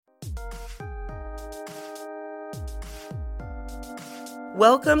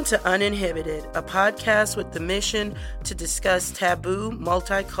Welcome to Uninhibited, a podcast with the mission to discuss taboo,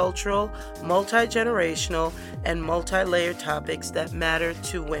 multicultural, multi-generational, and multi-layered topics that matter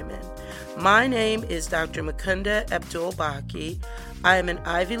to women. My name is Dr. Mukunda Abdul-Baki. I am an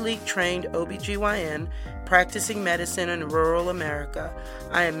Ivy League trained OBGYN practicing medicine in rural America.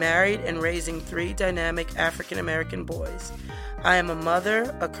 I am married and raising 3 dynamic African American boys. I am a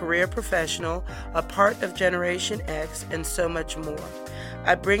mother, a career professional, a part of Generation X, and so much more.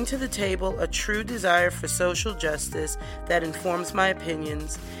 I bring to the table a true desire for social justice that informs my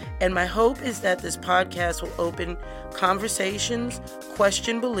opinions, and my hope is that this podcast will open conversations,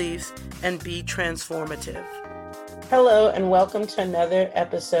 question beliefs, and be transformative. Hello, and welcome to another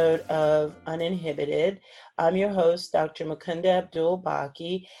episode of Uninhibited. I'm your host, Dr. Mukunda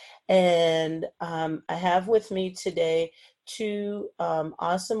Abdul-Baki, and I have with me today 2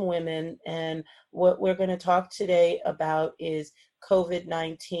 awesome women, and what we're going to talk today about is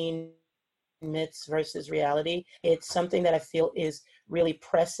COVID-19 myths versus reality. It's something that I feel is really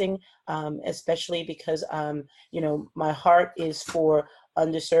pressing, especially because, my heart is for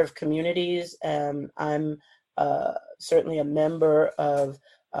underserved communities. I'm certainly a member of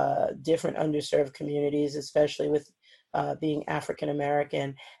different underserved communities, especially with being African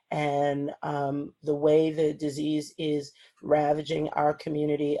American, and the way the disease is ravaging our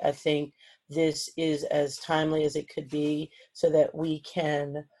community. I think this is as timely as it could be so that we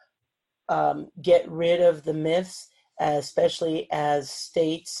can get rid of the myths, especially as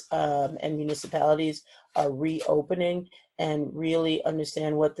states and municipalities are reopening, and really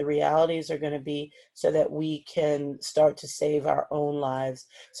understand what the realities are going to be so that we can start to save our own lives.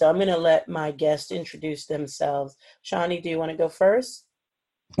 So I'm going to let my guests introduce themselves. Shawnee, do you want to go first?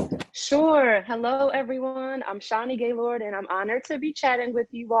 Sure. Hello, everyone. I'm Shawnee Gaylord, and I'm honored to be chatting with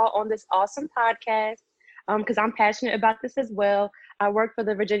you all on this awesome podcast because I'm passionate about this as well. I work for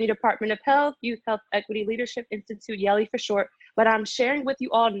the Virginia Department of Health, Youth Health Equity Leadership Institute, YELI for short, but I'm sharing with you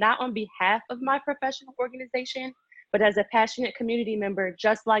all not on behalf of my professional organization, but as a passionate community member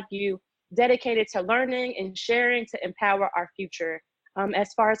just like you, dedicated to learning and sharing to empower our future.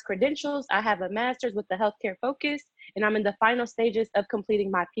 As far as credentials, I have a master's with the healthcare focus, and I'm in the final stages of completing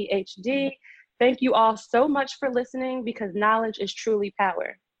my PhD. Thank you all so much for listening because knowledge is truly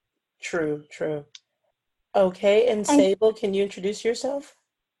power. True. Okay, and Sable, can you introduce yourself?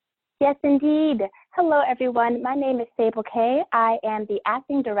 Yes, indeed. Hello, everyone. My name is Sable Kay. I am the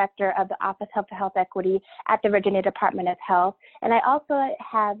acting director of the Office of Health Equity at the Virginia Department of Health, and I also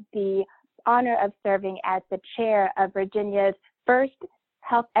have the honor of serving as the chair of Virginia's first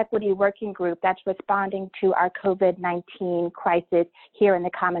health equity working group that's responding to our COVID-19 crisis here in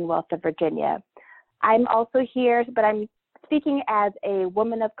the Commonwealth of Virginia. I'm also here, but I'm speaking as a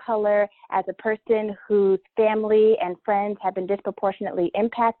woman of color, as a person whose family and friends have been disproportionately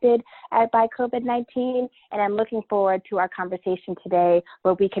impacted by COVID-19, and I'm looking forward to our conversation today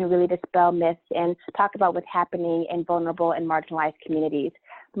where we can really dispel myths and talk about what's happening in vulnerable and marginalized communities.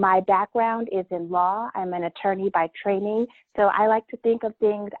 My background is in law. I'm an attorney by training, so I like to think of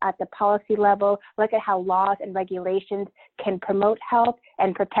things at the policy level, look at how laws and regulations can promote health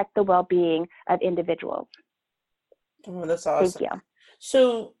and protect the well-being of individuals. Oh, that's awesome. Thank you.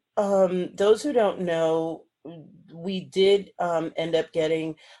 So, those who don't know, we did end up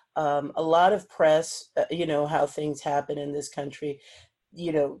getting a lot of press, how things happen in this country.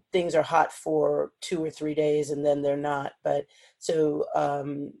 Things are hot for 2 or 3 days and then they're not. But so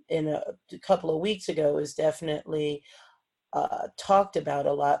in a couple of weeks ago, it was definitely talked about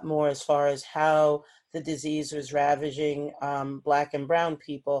a lot more as far as how the disease was ravaging Black and brown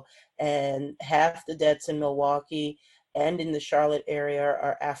people, and half the deaths in Milwaukee and in the Charlotte area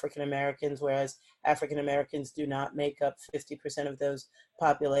are African Americans, whereas African Americans do not make up 50% of those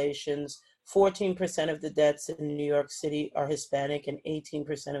populations. 14% of the deaths in New York City are Hispanic and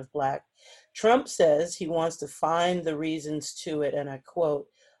 18% of Black. Trump says he wants to find the reasons to it, and I quote,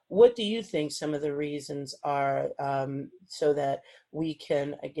 "What do you think some of the reasons are so that we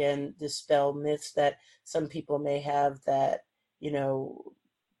can, again, dispel myths that some people may have that,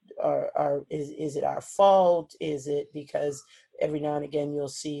 is it our fault? Is it because every now and again you'll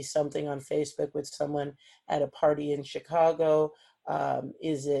see something on Facebook with someone at a party in Chicago?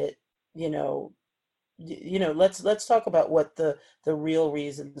 Is it, let's talk about what the real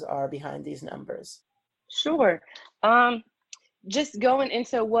reasons are behind these numbers." Sure. Just going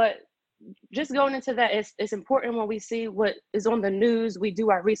into that, it's important when we see what is on the news, we do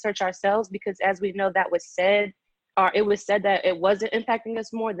our research ourselves, because as we know, that was said, or it was said that it wasn't impacting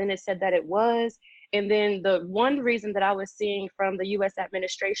us more than it said that it was. And then the one reason that I was seeing from the U.S.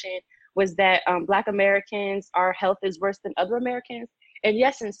 administration was that Black Americans, our health is worse than other Americans. And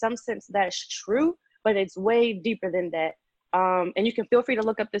yes, in some sense that's true, but it's way deeper than that. And you can feel free to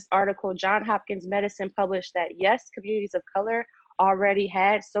look up this article. Johns Hopkins Medicine published that yes, communities of color already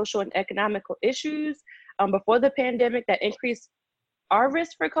had social and economical issues before the pandemic that increased our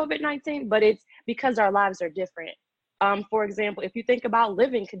risk for COVID-19, but it's because our lives are different. For example, if you think about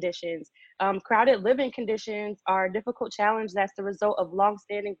living conditions, crowded living conditions are a difficult challenge that's the result of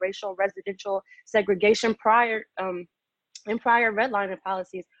longstanding racial and residential segregation in prior redlining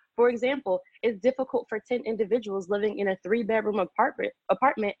policies. For example, it's difficult for 10 individuals living in a 3-bedroom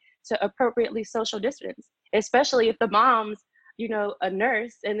apartment to appropriately social distance, especially if the mom's, a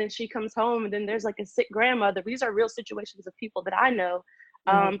nurse, and then she comes home and then there's like a sick grandmother. These are real situations of people that I know.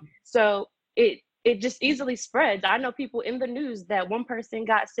 So it just easily spreads. I know people in the news that one person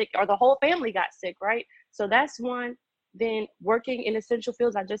got sick or the whole family got sick, right? So that's one. Then working in essential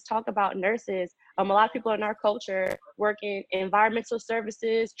fields, I just talked about nurses. A lot of people in our culture work in environmental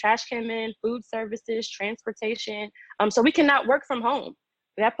services, trash can men, food services, transportation. So we cannot work from home.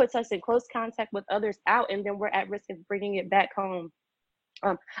 That puts us in close contact with others out, and then we're at risk of bringing it back home.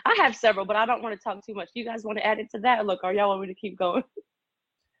 I have several, but I don't want to talk too much. Do you guys want to add into that? Look, or y'all want me to keep going?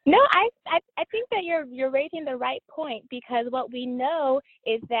 No, I think that you're raising the right point, because what we know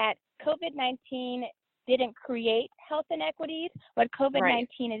is that COVID-19 didn't create health inequities. What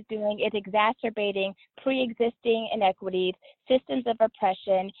COVID-19 is doing is exacerbating pre-existing inequities, systems of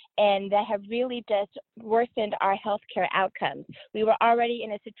oppression, and that have really just worsened our healthcare outcomes. We were already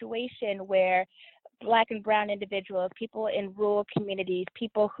in a situation where Black and brown individuals, people in rural communities,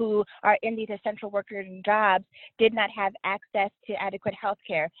 people who are in these essential workers jobs did not have access to adequate health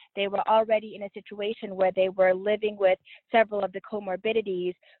care. They were already in a situation where they were living with several of the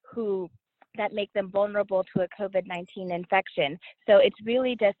comorbidities that make them vulnerable to a COVID-19 infection. So it's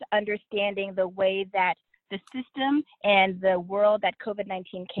really just understanding the way that the system and the world that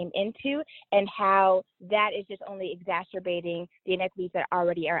COVID-19 came into, and how that is just only exacerbating the inequities that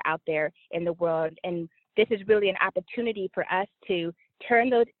already are out there in the world. And this is really an opportunity for us to turn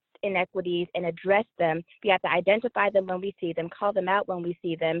those inequities and address them. We have to identify them when we see them, call them out when we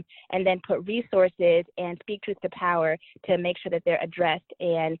see them, and then put resources and speak truth to power to make sure that they're addressed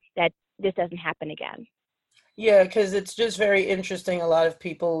and that this doesn't happen again. Yeah, because it's just very interesting. A lot of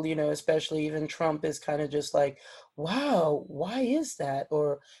people, especially even Trump, is kind of just like, wow, why is that?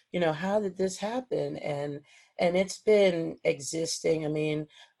 Or, how did this happen? And it's been existing. I mean,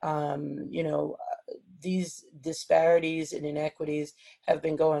 these disparities and inequities have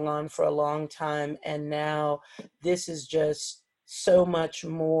been going on for a long time. And now this is just so much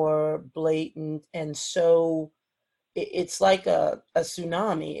more blatant, and so it's like a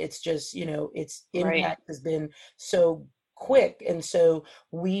tsunami. It's just, its impact has been so quick. And so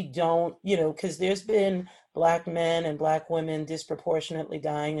we don't, because there's been Black men and Black women disproportionately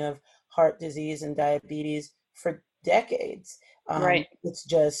dying of heart disease and diabetes for decades. It's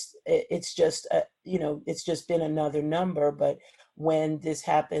just it's just been another number. But when this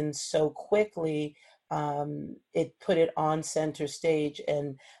happens so quickly, it put it on center stage.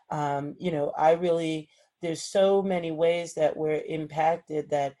 And, there's so many ways that we're impacted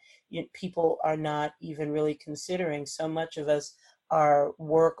that people are not even really considering. So much of us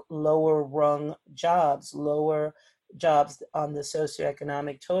work lower rung jobs, lower jobs on the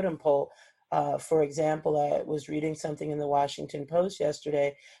socioeconomic totem pole. For example, I was reading something in the Washington Post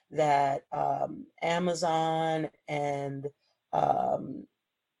yesterday that Amazon and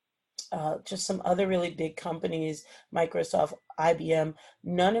just some other really big companies, Microsoft, IBM,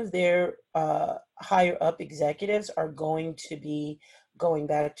 none of their higher up executives are going to be going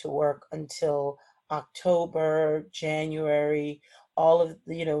back to work until October, January, all of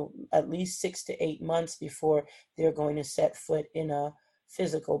at least 6 to 8 months before they're going to set foot in a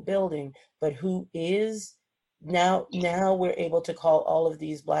physical building. But who is now we're able to call all of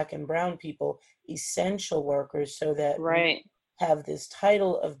these Black and brown people essential workers, so that we have this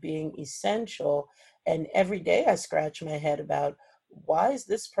title of being essential. And every day I scratch my head about, why is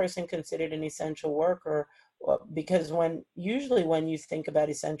this person considered an essential worker? Because usually when you think about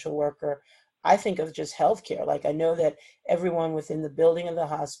essential worker, I think of just healthcare. Like, I know that everyone within the building of the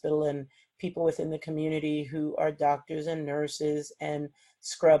hospital and people within the community who are doctors and nurses and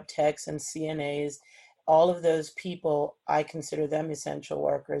scrub techs and CNAs, all of those people, I consider them essential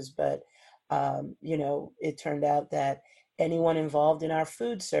workers. But, it turned out that anyone involved in our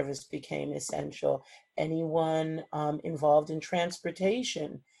food service became essential. Anyone involved in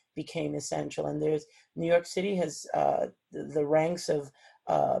transportation became essential. And New York City has the ranks of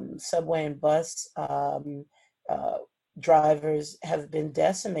subway and bus drivers have been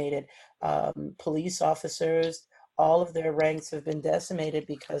decimated. Police officers, all of their ranks have been decimated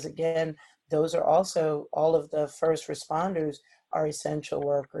because, again, those are also all of the first responders are essential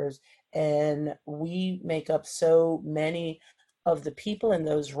workers. And we make up so many of the people in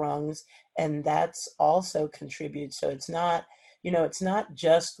those rungs, and that's also contributes. So it's not, it's not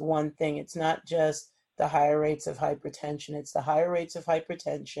just one thing. It's not just the higher rates of hypertension. It's the higher rates of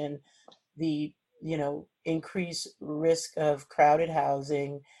hypertension, the, increased risk of crowded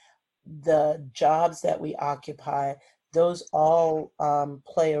housing, the jobs that we occupy, those all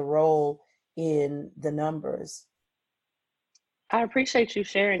play a role in the numbers. I appreciate you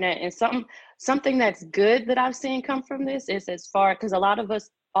sharing that. And something that's good that I've seen come from this is as far, because a lot of us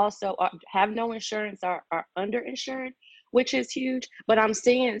also have no insurance, are underinsured, which is huge. But I'm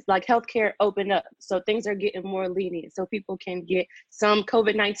seeing like healthcare open up, so things are getting more lenient, so people can get some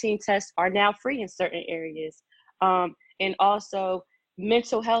COVID-19 tests are now free in certain areas, and also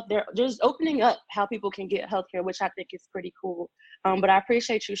mental health. They're just opening up how people can get healthcare, which I think is pretty cool. But I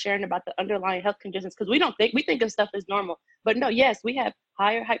appreciate you sharing about the underlying health conditions, because we think of stuff as normal. But no, yes, we have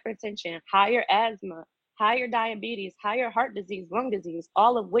higher hypertension, higher asthma, higher diabetes, higher heart disease, lung disease,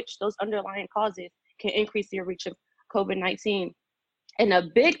 all of which those underlying causes can increase your reach of COVID-19. And a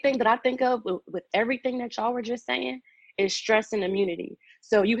big thing that I think of with everything that y'all were just saying is stress and immunity.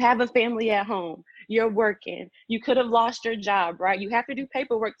 So you have a family at home, you're working, you could have lost your job, right? You have to do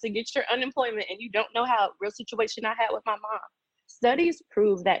paperwork to get your unemployment, and you don't know how. Real situation I had with my mom. Studies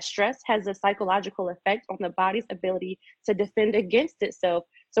prove that stress has a psychological effect on the body's ability to defend against itself.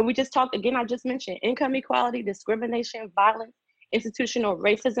 So we just talked, again, I just mentioned income equality, discrimination, violence, institutional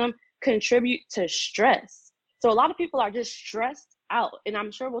racism contribute to stress. So a lot of people are just stressed out, and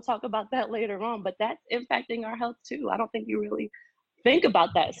I'm sure we'll talk about that later on, but that's impacting our health too. I don't think you really think about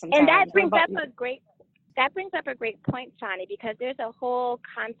that sometimes. And that brings up a great point, Shani, because there's a whole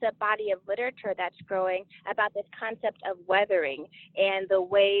concept body of literature that's growing about this concept of weathering and the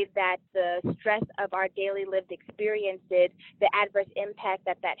way that the stress of our daily lived experiences, the adverse impact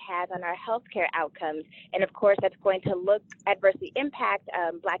that has on our healthcare outcomes. And of course, that's going to adversely impact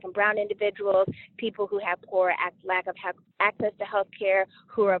Black and Brown individuals, people who have poor lack of access to healthcare,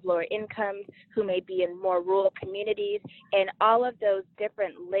 who are of lower incomes, who may be in more rural communities, and all of those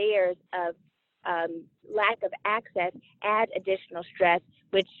different layers of lack of access add additional stress,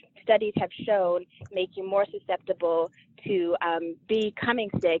 which studies have shown make you more susceptible to becoming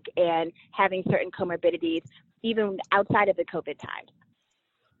sick and having certain comorbidities, even outside of the COVID time.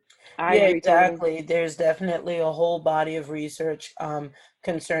 Yeah, exactly. There's definitely a whole body of research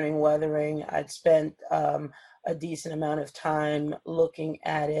concerning weathering. I'd spent a decent amount of time looking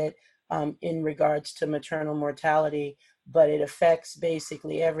at it in regards to maternal mortality, but it affects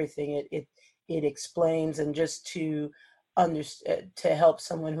basically everything. It explains, and just to to help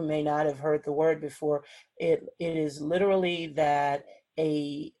someone who may not have heard the word before, it is literally that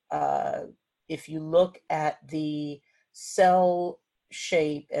if you look at the cell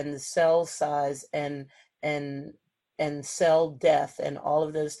shape and the cell size and cell death and all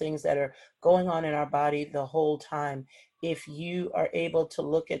of those things that are going on in our body the whole time, if you are able to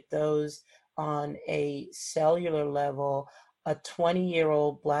look at those on a cellular level, a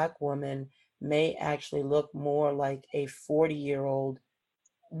 20-year-old Black woman may actually look more like a 40-year-old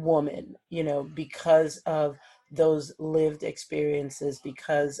woman, because of those lived experiences,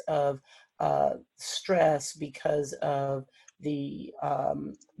 because of stress, because of the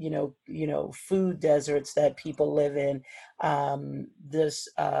food deserts that people live in,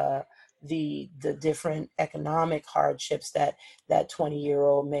 the different economic hardships that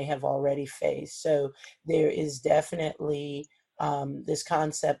 20-year-old may have already faced. So there is definitely this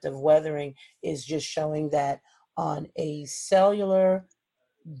concept of weathering is just showing that on a cellular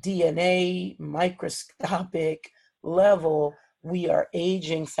DNA microscopic level, we are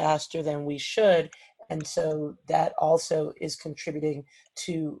aging faster than we should. And so that also is contributing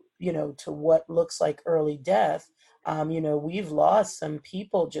to, to what looks like early death. We've lost some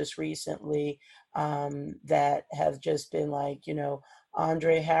people just recently that have just been like,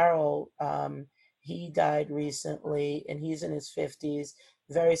 Andre Harrell, he died recently and he's in his 50s,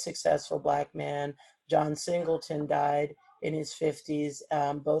 very successful Black man. John Singleton died in his 50s.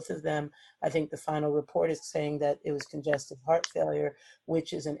 Both of them, I think the final report is saying that it was congestive heart failure,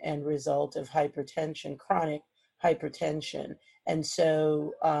 which is an end result of hypertension, chronic hypertension. And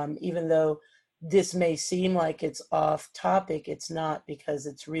so even though this may seem like it's off topic, it's not, because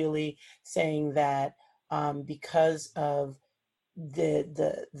it's really saying that because of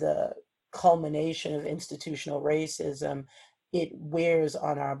the culmination of institutional racism, it wears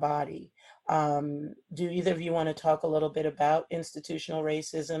on our body. Do either of you want to talk a little bit about institutional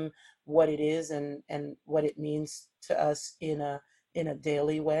racism, what it is, and what it means to us in a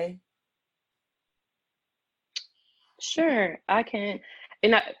daily way? Sure, I can.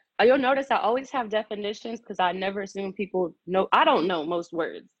 And you'll notice I always have definitions because I never assume people know. I don't know most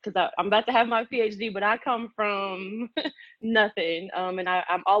words because I'm about to have my PhD, but I come from nothing. And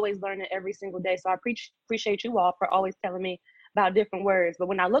I'm always learning every single day. So I appreciate you all for always telling me about different words. But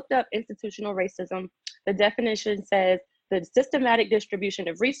when I looked up institutional racism, the definition says the systematic distribution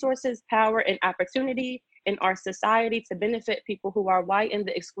of resources, power, and opportunity in our society to benefit people who are white and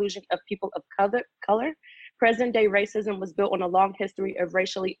the exclusion of people of color. Present day racism was built on a long history of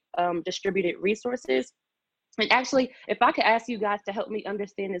racially distributed resources. And actually, if I could ask you guys to help me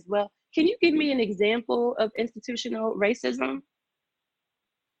understand as well, can you give me an example of institutional racism?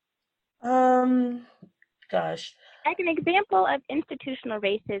 Um, Gosh. Like an example of institutional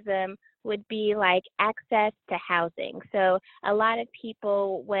racism would be like access to housing. So a lot of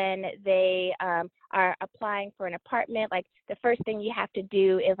people, when they are applying for an apartment, like the first thing you have to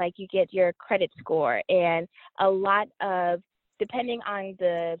do is like you get your credit score, and a lot of, depending on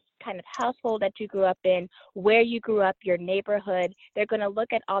the kind of household that you grew up in, where you grew up, your neighborhood, they're going to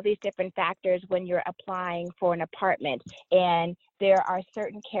look at all these different factors when you're applying for an apartment. And there are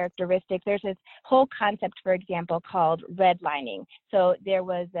certain characteristics. There's this whole concept, for example, called redlining. So there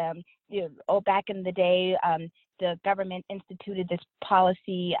was, back in the day, the government instituted this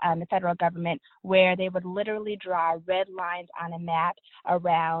policy, the federal government, where they would literally draw red lines on a map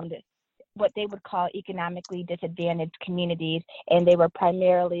around what they would call economically disadvantaged communities, and they were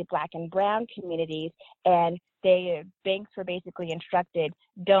primarily Black and brown communities. And banks were basically instructed,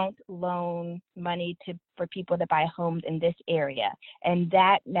 don't loan money for people to buy homes in this area. And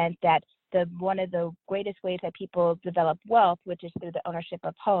that meant that one of the greatest ways that people develop wealth, which is through the ownership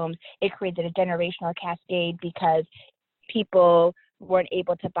of homes, it created a generational cascade because people weren't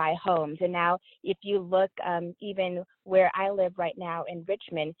able to buy homes. And now if you look, even where I live right now in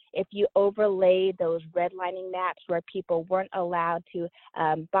Richmond, if you overlay those redlining maps where people weren't allowed to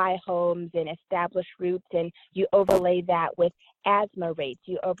buy homes and establish roots, and you overlay that with asthma rates,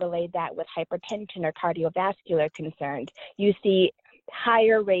 you overlay that with hypertension or cardiovascular concerns, you see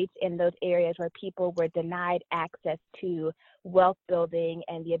higher rates in those areas where people were denied access to wealth building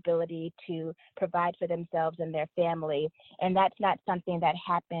and the ability to provide for themselves and their family. And that's not something that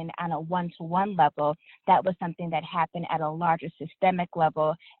happened on a one-to-one level. That was something that happened at a larger systemic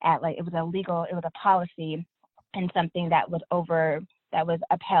level. It was a policy, and something that was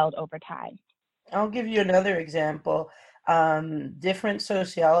upheld over time. I'll give you another example. Different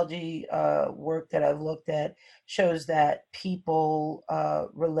sociology work that I've looked at shows that people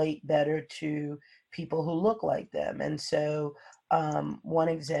relate better to people who look like them. And so one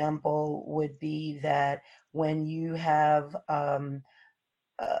example would be that when you have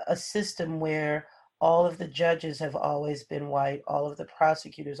a system where all of the judges have always been white, all of the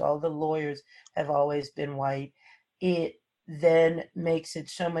prosecutors, all the lawyers have always been white, it then makes it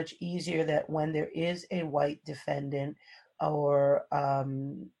so much easier that when there is a white defendant or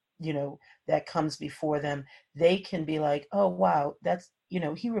that comes before them, they can be like, oh wow, that's,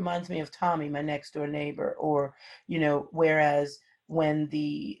 he reminds me of Tommy, my next door neighbor. Or whereas when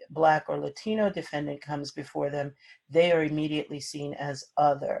the Black or Latino defendant comes before them, they are immediately seen as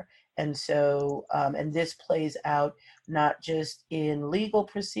other. And so, and this plays out not just in legal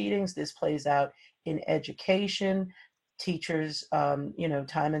proceedings, this plays out in education. Teachers, time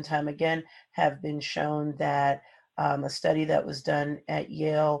and time again have been shown that a study that was done at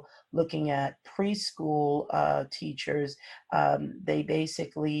Yale looking at preschool teachers, they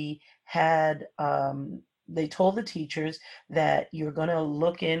basically had they told the teachers that you're going to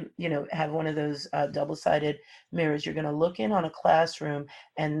look in, have one of those double-sided mirrors. You're going to look in on a classroom,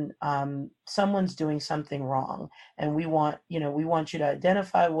 and someone's doing something wrong. And we want you to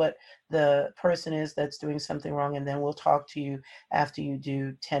identify what the person is that's doing something wrong, and then we'll talk to you after you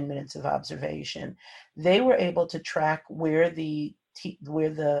do 10 minutes of observation. They were able to track where the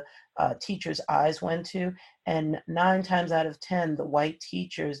teacher's eyes went to, and 9 times out of 10, the white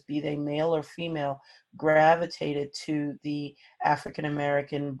teachers, be they male or female, gravitated to the African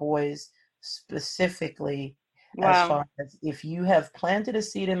American boys specifically. Wow. As far as, if you have planted a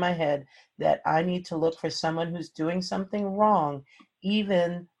seed in my head that I need to look for someone who's doing something wrong,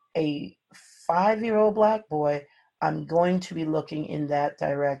 even a 5-year-old Black boy, I'm going to be looking in that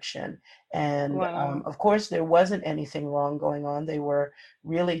direction. And Wow. of course, there wasn't anything wrong going on. They were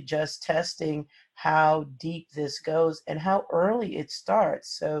really just testing how deep this goes and how early it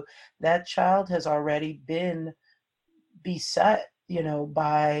starts. So that child has already been beset,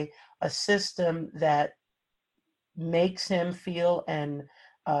 by a system that makes him feel and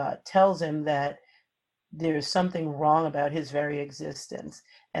tells him that there's something wrong about his very existence,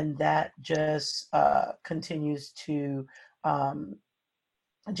 and that just continues to um,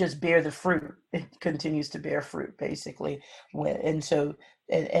 just bear the fruit. It continues to bear fruit, basically. And so,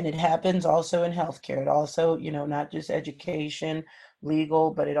 and it happens also in healthcare. It also, not just education,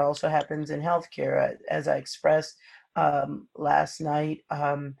 legal, but it also happens in healthcare. As I expressed last night,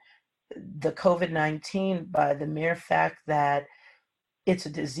 the COVID-19, by the mere fact that it's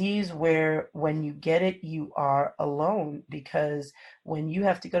a disease where when you get it, you are alone, because when you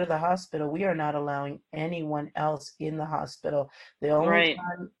have to go to the hospital, we are not allowing anyone else in the hospital. The only Right.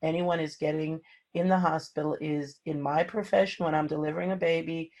 time anyone is getting in the hospital is in my profession when I'm delivering a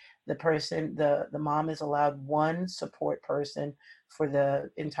baby. The mom is allowed one support person for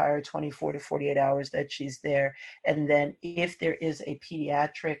the entire 24 to 48 hours that she's there. And then if there is a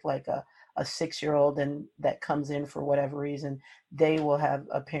pediatric, like a 6-year-old, and that comes in for whatever reason, they will have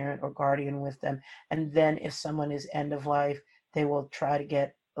a parent or guardian with them. And then if someone is end of life, they will try to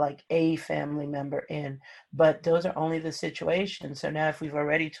get like a family member in. But those are only the situations. So now if we've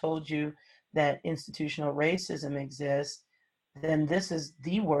already told you that institutional racism exists, then this is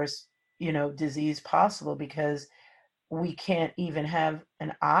the worst, disease possible, because we can't even have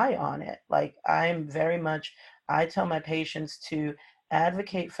an eye on it. Like I tell my patients to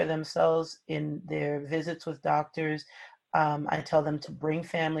advocate for themselves in their visits with doctors. I tell them to bring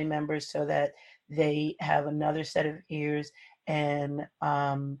family members so that they have another set of ears, and,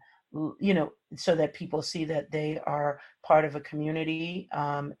 so that people see that they are part of a community,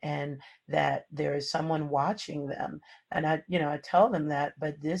 and that there is someone watching them. And I tell them that,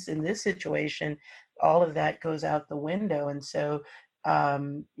 but in this situation, all of that goes out the window. And so,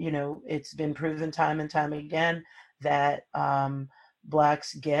 it's been proven time and time again that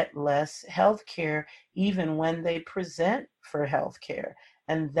Blacks get less health care even when they present for health care.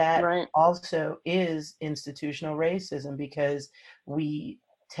 And that Right. also is institutional racism, because we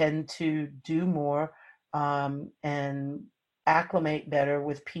tend to do more and acclimate better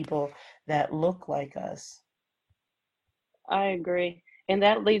with people that look like us. I agree. And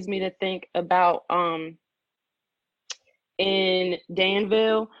that leads me to think about in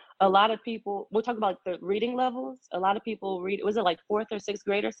Danville, a lot of people, we'll talk about the reading levels. A lot of people read, was it like fourth or sixth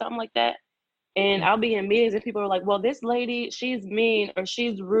grade or something like that? And I'll be in meetings and people are like, well, this lady, she's mean or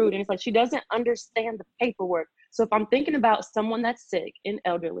she's rude. And it's like, she doesn't understand the paperwork. So if I'm thinking about someone that's sick and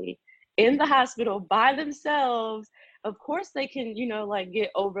elderly in the hospital by themselves, of course they can, like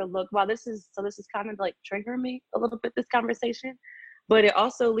get overlooked. Wow, this is kind of like triggering me a little bit, this conversation. But it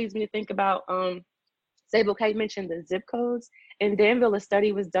also leads me to think about, Sable K mentioned the zip codes. In Danville, a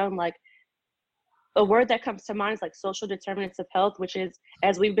study was done, like a word that comes to mind is like social determinants of health, which is,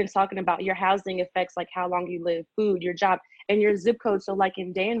 as we've been talking about, your housing affects like how long you live, food, your job, and your zip code. So like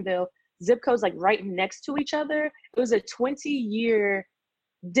in Danville, zip codes like right next to each other, it was a 20-year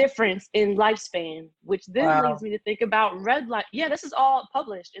difference in lifespan, which then leads Wow. me to think about red light. Yeah, this is all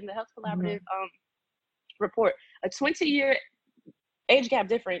published in the Health Collaborative report, a 20-year age gap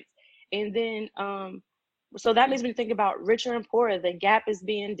difference. And then so that makes me think about richer and poorer. The gap is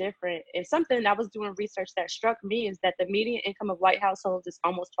being different. And something I was doing research that struck me is that the median income of white households is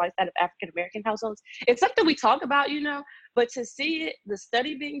almost twice that of African American households. It's something we talk about, but to see it, the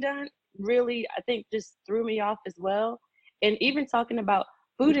study being done, really, I think just threw me off as well. And even talking about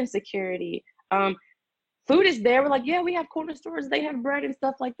food insecurity, food is there. We're like, yeah, we have corner stores, they have bread and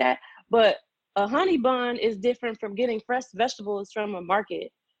stuff like that. But a honey bun is different from getting fresh vegetables from a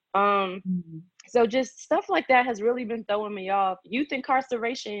market. So just stuff like that has really been throwing me off. Youth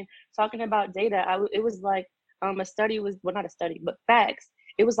incarceration, talking about data, it was like a study was, well, not a study, but facts.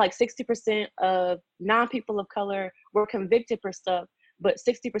 It was like 60% of non-people of color were convicted for stuff, but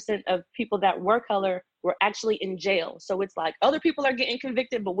 60% of people that were color were actually in jail. So it's like other people are getting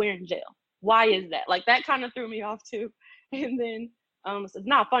convicted, but we're in jail. Why is that? Like that kind of threw me off too. And then so it's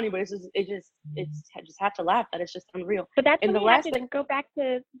not funny, but I just have to laugh that it's just unreal. But that's and when the we have last to thing, go back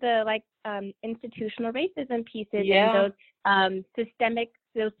to the institutional racism pieces yeah, and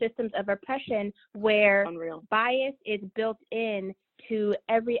those systems of oppression where unreal. bias is built in to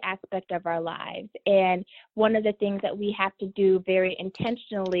every aspect of our lives. And one of the things that we have to do very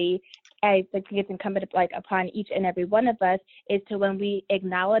intentionally, I think it's incumbent upon each and every one of us, is to, when we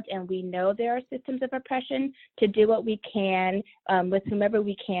acknowledge and we know there are systems of oppression, to do what we can with whomever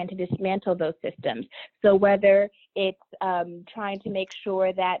we can to dismantle those systems. So whether it's trying to make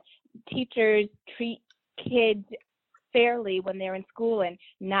sure that teachers treat kids fairly when they're in school and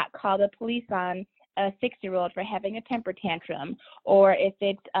not call the police on a 6-year-old for having a temper tantrum, or if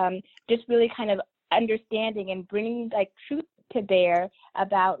it's just really kind of understanding and bringing like truth to bear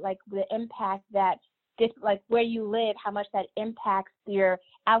about like the impact that just like where you live, how much that impacts your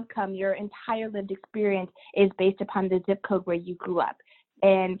outcome. Your entire lived experience is based upon the zip code where you grew up.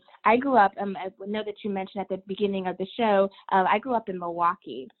 And I grew up, I know that you mentioned at the beginning of the show, I grew up in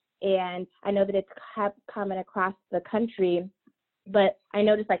Milwaukee, and I know that it's common across the country, but I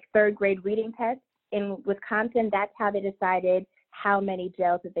noticed like 3rd grade reading tests in Wisconsin, that's how they decided how many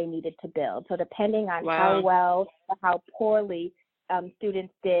jails that they needed to build. So depending on how well or how poorly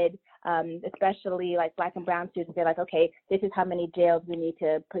students did, especially like Black and brown students, they're like, okay, this is how many jails we need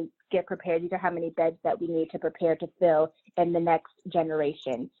to get prepared. These are how many beds that we need to prepare to fill in the next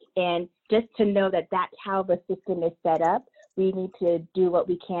generation. And just to know that that's how the system is set up, we need to do what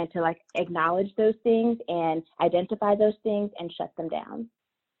we can to like acknowledge those things and identify those things and shut them down.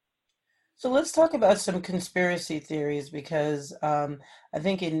 So let's talk about some conspiracy theories, because I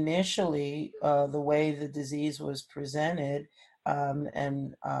think initially the way the disease was presented,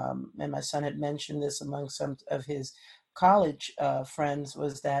 and my son had mentioned this among some of his college friends,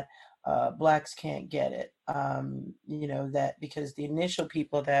 was that Blacks can't get it. That because the initial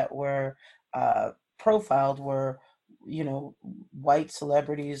people that were profiled were, white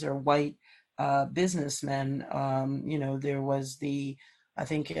celebrities or white businessmen. There was I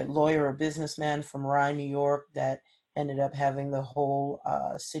think a lawyer or businessman from Rye, New York, that ended up having the whole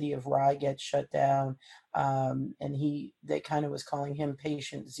city of Rye get shut down. And they kind of was calling him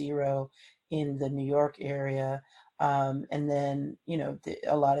patient zero in the New York area. And then,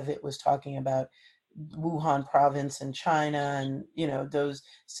 a lot of it was talking about Wuhan province in China, and those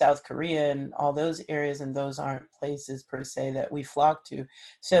South Korea and all those areas, and those aren't places per se that we flock to.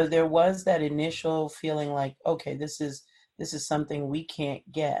 So there was that initial feeling like, okay, this is something we can't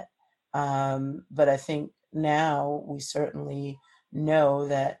get. But I think now we certainly know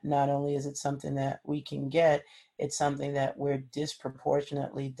that not only is it something that we can get, it's something that we're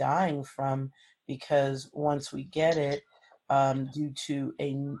disproportionately dying from, because once we get it, due to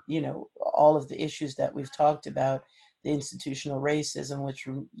all of the issues that we've talked about, the institutional racism, which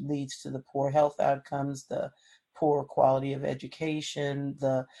leads to the poor health outcomes, the poor quality of education,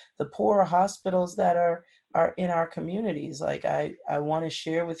 the poor hospitals that are in our communities. Like I want to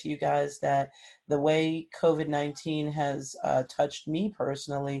share with you guys that the way COVID-19 has touched me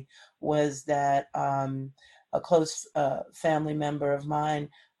personally was that a close family member of mine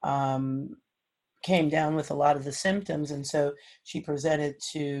came down with a lot of the symptoms, and so she presented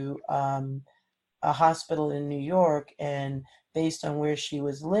to a hospital in New York, and based on where she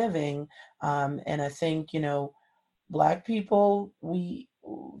was living, and I think, Black people,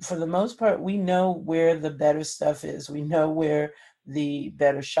 for the most part, we know where the better stuff is. We know where the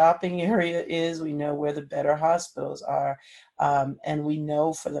better shopping area is. We know where the better hospitals are. And we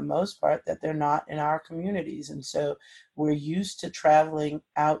know for the most part that they're not in our communities. And so we're used to traveling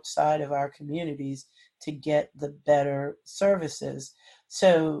outside of our communities to get the better services.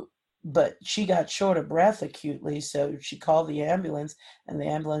 So, but she got short of breath acutely. So she called the ambulance, and the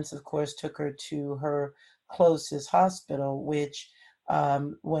ambulance, of course, took her to her closest hospital, which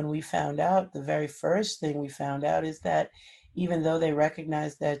when we found out, the very first thing we found out is that even though they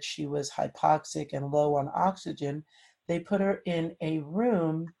recognized that she was hypoxic and low on oxygen, they put her in a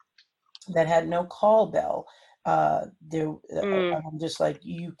room that had no call bell. I'm just like,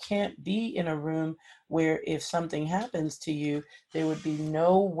 you can't be in a room where if something happens to you, there would be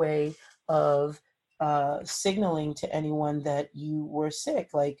no way of signaling to anyone that you were sick.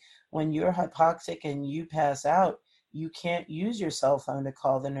 Like when you're hypoxic and you pass out, you can't use your cell phone to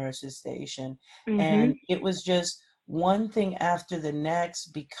call the nurse's station. And it was just one thing after the next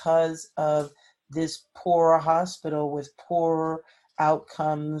because of this poor hospital with poor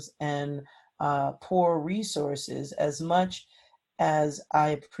outcomes and poor resources. As much as I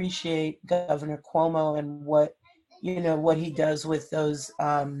appreciate Governor Cuomo and what he does with those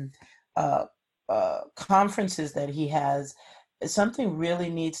conferences that he has, something really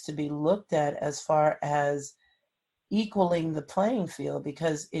needs to be looked at as far as equaling the playing field,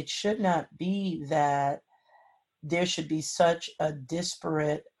 because it should not be that there should be such a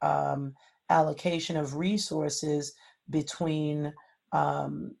disparate allocation of resources between a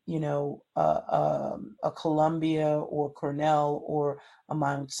Columbia or Cornell or a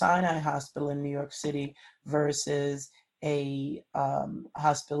Mount Sinai hospital in New York City versus a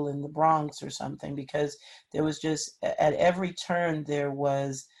hospital in the Bronx or something, because there was just, at every turn there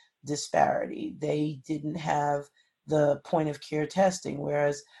was disparity. They didn't have the point of care testing,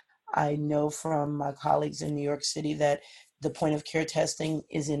 whereas I know from my colleagues in New York City that the point of care testing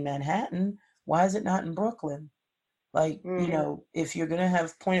is in Manhattan, why is it not in Brooklyn? Like, if you're going to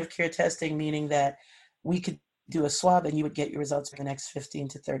have point of care testing, meaning that we could do a swab and you would get your results in the next 15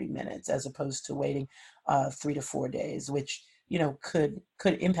 to 30 minutes, as opposed to waiting 3 to 4 days, which, could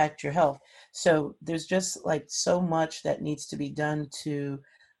impact your health. So there's just like so much that needs to be done to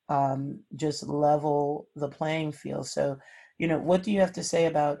just level the playing field. So, what do you have to say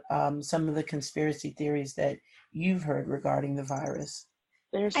about some of the conspiracy theories that you've heard regarding the virus?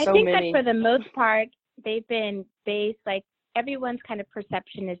 There's I so think many. that for the most part, they've been based, like, everyone's kind of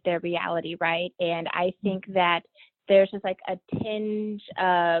perception is their reality, right? And I think that there's just like a tinge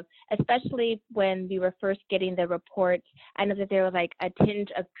of, especially when we were first getting the reports, I know that there was like a tinge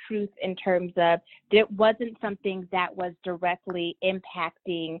of truth in terms of it wasn't something that was directly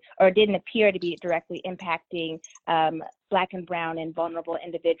impacting, or didn't appear to be directly impacting Black and brown and vulnerable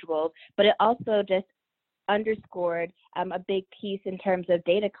individuals, but it also just underscored a big piece in terms of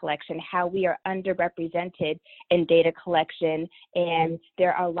data collection, how we are underrepresented in data collection. And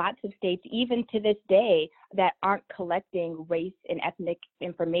there are lots of states, even to this day, that aren't collecting race and ethnic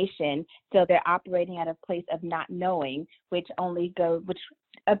information. So they're operating at a place of not knowing, which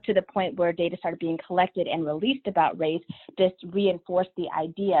up to the point where data started being collected and released about race, just reinforced the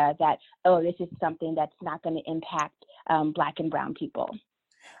idea that, oh, this is something that's not going to impact Black and brown people.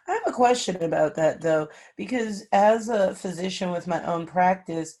 I have a question about that, though, because as a physician with my own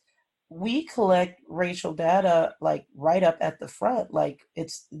practice, we collect racial data like right up at the front. Like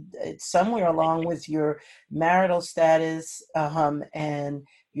it's somewhere along with your marital status and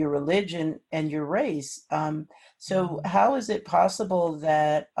your religion and your race. So how is it possible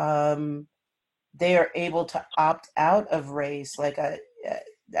that they are able to opt out of race? Like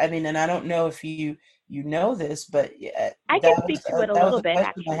I mean, and I don't know if you know this, but I can speak to it a little bit,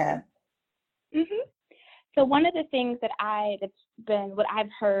 question actually. I had. Mm-hmm. So one of the things that's been what I've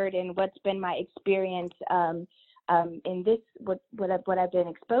heard and what's been my experience in this, what I've been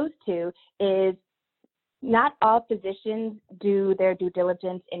exposed to, is not all physicians do their due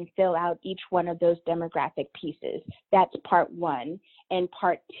diligence and fill out each one of those demographic pieces. That's part one. And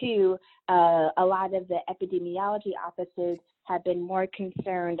part two, a lot of the epidemiology offices have been more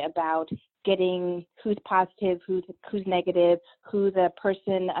concerned about getting who's positive, who's negative, who's a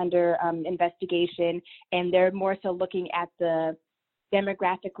person under investigation, and they're more so looking at the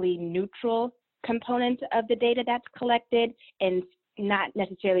demographically neutral component of the data that's collected and not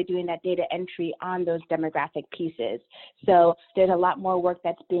necessarily doing that data entry on those demographic pieces. So there's a lot more work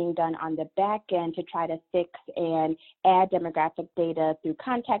that's being done on the back end to try to fix and add demographic data through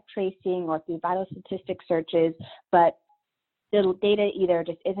contact tracing or through vital statistic searches, but the data either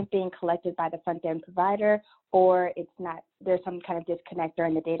just isn't being collected by the front end provider, or it's not, there's some kind of disconnect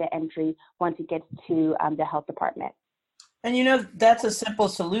during the data entry once it gets to the health department. And that's a simple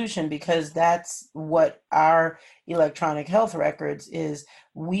solution, because that's what our electronic health records is.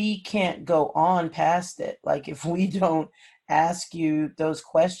 We can't go on past it. Like if we don't ask you those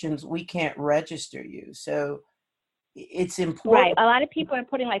questions, we can't register you. So it's important. Right. A lot of people are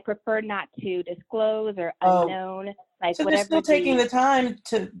putting like prefer not to disclose or unknown. Like so whatever. They're still taking the time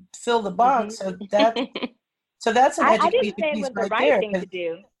to fill the box. Mm-hmm. So that's an education I didn't say it was the right thing to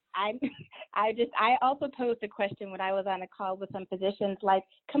do. I also posed a question when I was on a call with some physicians, like,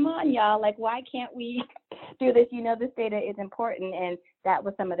 come on, y'all, like, why can't we do this? This data is important. And that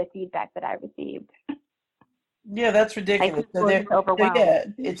was some of the feedback that I received. Yeah, that's ridiculous.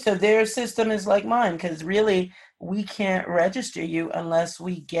 So their system is like mine, because really we can't register you unless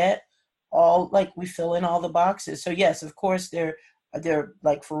we get we fill in all the boxes. So yes, of course they're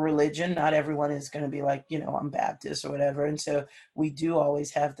like for religion, not everyone is going to be like, I'm Baptist or whatever. And so we do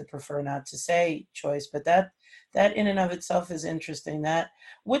always have the prefer not to say choice, but that in and of itself is interesting.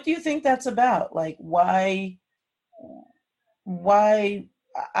 What do you think that's about? Like why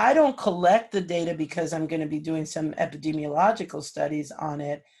I don't collect the data because I'm going to be doing some epidemiological studies on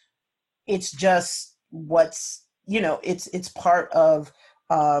it. It's just it's part of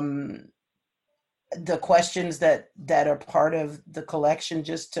the questions that are part of the collection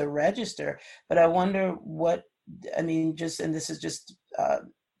just to register. But I wonder and this is just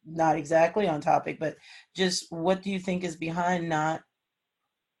not exactly on topic, but just what do you think is behind not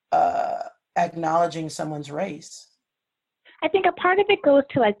acknowledging someone's race? I think a part of it goes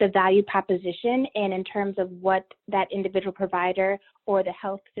to like the value proposition, and in terms of what that individual provider or the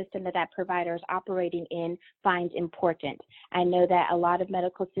health system that provider is operating in finds important. I know that a lot of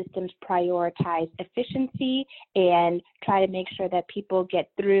medical systems prioritize efficiency and try to make sure that people get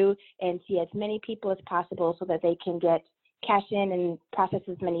through and see as many people as possible so that they can get cash in and process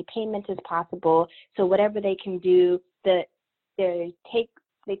as many payments as possible. So whatever they can do, they take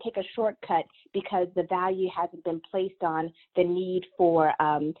they take a shortcut because the value hasn't been placed on the need for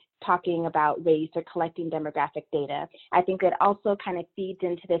talking about race or collecting demographic data. I think it also kind of feeds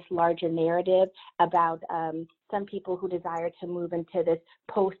into this larger narrative about some people who desire to move into this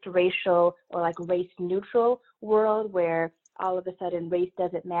post-racial or like race-neutral world where all of a sudden race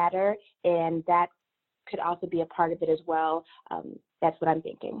doesn't matter, and that could also be a part of it as well. That's what I'm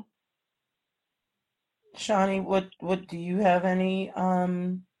thinking. Shawnee, what do you have any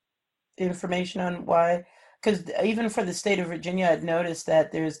information on why? Because even for the state of Virginia, I'd noticed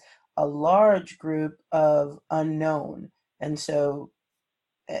that there's a large group of unknown, and so,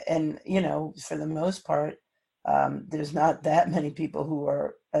 and for the most part, there's not that many people who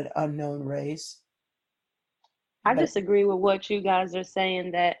are an unknown race. I But disagree with what you guys are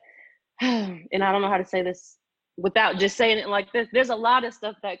saying that, and I don't know how to say this without just saying it like this. There's a lot of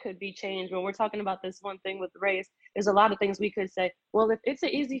stuff that could be changed when we're talking about this one thing with race. There's a lot of things we could say, well, if it's an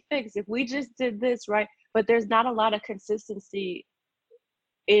easy fix, if we just did this, right? But there's not a lot of consistency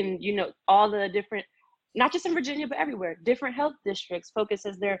in, all the different, not just in Virginia, but everywhere. Different health districts focus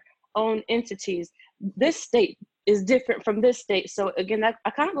as their own entities. This state is different from this state. So again, that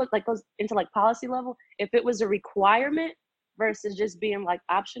I kind of look like goes into like policy level. If it was a requirement versus just being like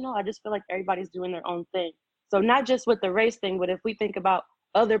optional, I just feel like everybody's doing their own thing. So not just with the race thing, but if we think about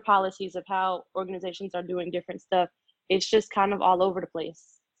other policies of how organizations are doing different stuff, it's just kind of all over the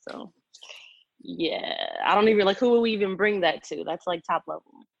place. So yeah, I don't even who will we even bring that to? That's like top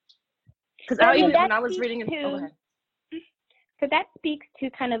level. Because when I was reading it, so that speaks to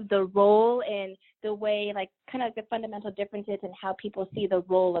kind of the role and the way, like, kind of like the fundamental differences in how people see the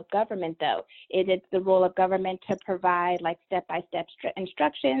role of government, though. Is it the role of government to provide, like, step-by-step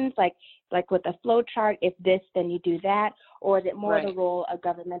instructions, like with a flow chart, if this, then you do that? Or is it more the role of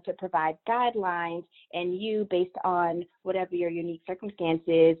government to provide guidelines and you, based on whatever your unique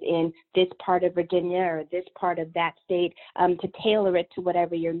circumstances in this part of Virginia or this part of that state, to tailor it to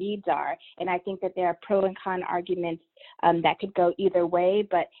whatever your needs are? And I think that there are pro and con arguments that could go either way.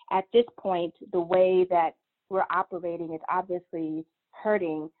 But at this point, the way that we're operating is obviously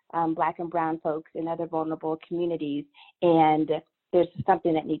hurting Black and brown folks in other vulnerable communities. And there's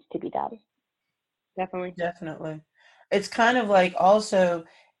something that needs to be done. Definitely. It's kind of like also,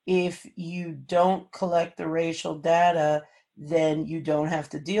 if you don't collect the racial data, then you don't have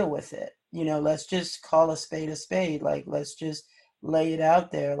to deal with it. Let's just call a spade a spade. Like, let's just lay it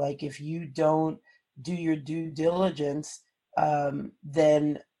out there. Like, if you don't do your due diligence,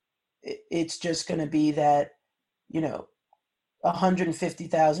 then it's just going to be that,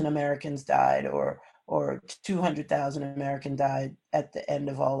 150,000 Americans died or 200,000 Americans died at the end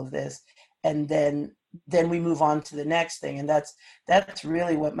of all of this. And then we move on to the next thing. And that's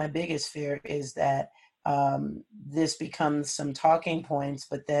really what my biggest fear is, that this becomes some talking points,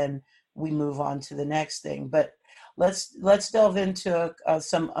 but then we move on to the next thing. But let's delve into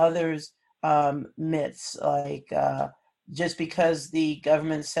some others myths, like just because the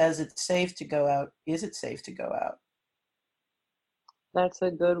government says it's safe to go out, is it safe to go out? That's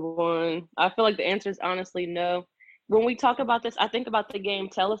a good one. I feel like the answer is honestly no. When we talk about this, I think about the game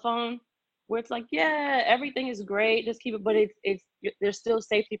Telephone, where it's like, yeah, everything is great, just keep it, but it's there's still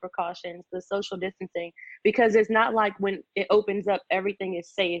safety precautions, the social distancing, because it's not like when it opens up, everything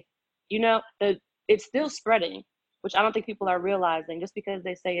is safe. It's still spreading, which I don't think people are realizing. Just because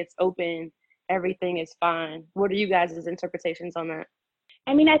they say it's open, everything is fine. What are you guys' interpretations on that?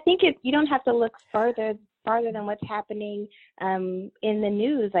 I mean, I think you don't have to look farther than what's happening in the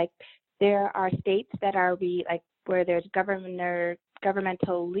news. Like, there are states that are where there's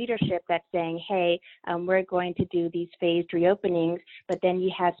governmental leadership that's saying, hey, we're going to do these phased reopenings, but then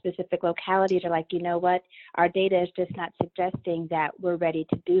you have specific localities that are like, you know what, our data is just not suggesting that we're ready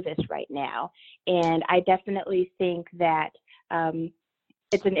to do this right now. And I definitely think that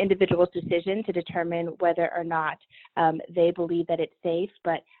it's an individual's decision to determine whether or not they believe that it's safe.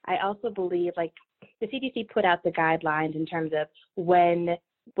 But I also believe, like, the CDC put out the guidelines in terms of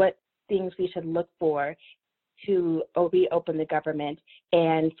what things we should look for to reopen the government.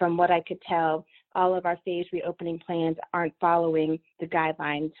 And from what I could tell, all of our phased reopening plans aren't following the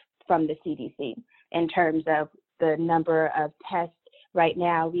guidelines from the CDC in terms of the number of tests. Right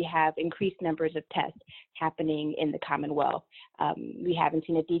now, we have increased numbers of tests happening in the Commonwealth. We haven't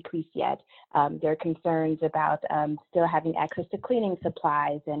seen a decrease yet. There are concerns about still having access to cleaning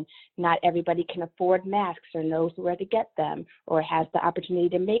supplies, and not everybody can afford masks or knows where to get them or has the opportunity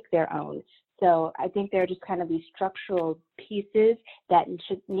to make their own. So I think there are just kind of these structural pieces that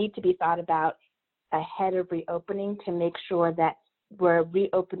need to be thought about ahead of reopening to make sure that we're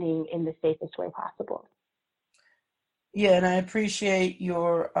reopening in the safest way possible. Yeah, and I appreciate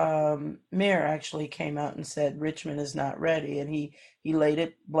your mayor actually came out and said Richmond is not ready, and he laid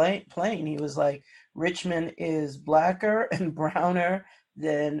it plain. He was like, Richmond is blacker and browner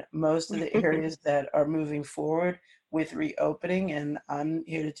than most of the areas that are moving forward with reopening, and I'm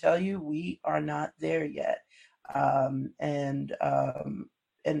here to tell you we are not there yet. Um, and um,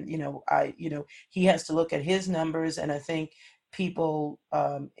 and he has to look at his numbers, and I think people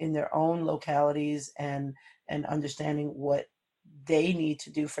in their own localities and understanding what they need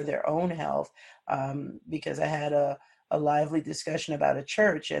to do for their own health. Because I had a lively discussion about a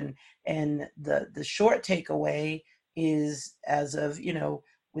church, and the short takeaway is, as of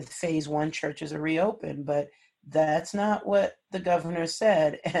with phase one, churches are reopened, but that's not what the governor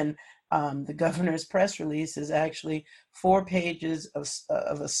said. And the governor's press release is actually 4 pages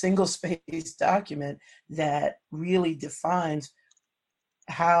of a single space document that really defines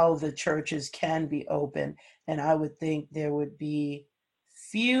how the churches can be open. And I would think there would be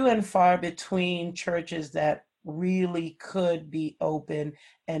few and far between churches that really could be open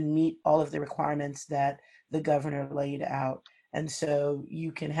and meet all of the requirements that the governor laid out. And so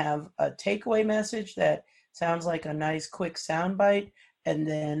you can have a takeaway message that sounds like a nice quick soundbite, and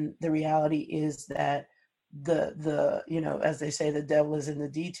then the reality is that as they say, the devil is in the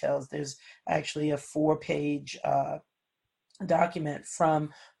details. There's actually a 4 page document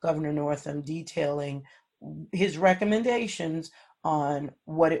from Governor Northam detailing his recommendations on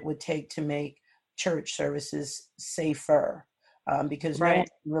what it would take to make church services safer. Because no one Right.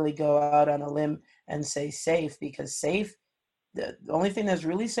 can really go out on a limb and say safe, because safe, the only thing that's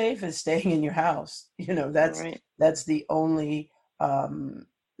really safe is staying in your house. Right. That's the only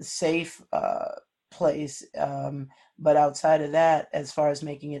safe place. But outside of that, as far as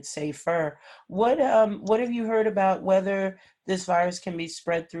making it safer, what have you heard about whether this virus can be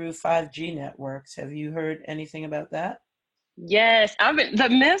spread through 5G networks? Have you heard anything about that? Yes, the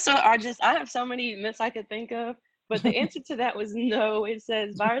myths are just, I have so many myths I could think of, but the answer to that was no. It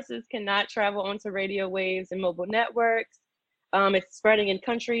says viruses cannot travel onto radio waves and mobile networks. It's spreading in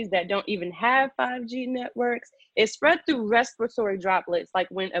countries that don't even have 5G networks. It's spread through respiratory droplets, like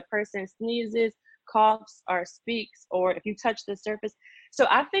when a person sneezes, coughs, or speaks, or if you touch the surface. So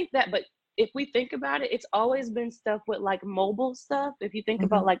I think that, but if we think about it, it's always been stuff with like mobile stuff. If you think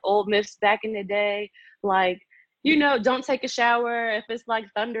about Mhm. like old myths back in the day, like, don't take a shower if it's like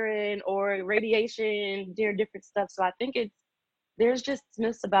thundering or radiation, different stuff. So I think there's just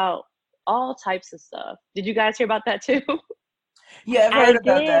myths about all types of stuff. Did you guys hear about that too? Yeah, I've I heard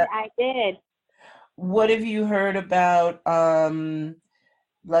about did. that. I did. What have you heard about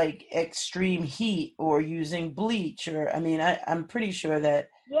like extreme heat or using bleach? Or, I mean, I'm pretty sure that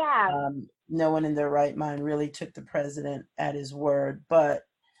Yeah. no one in their right mind really took the president at his word, but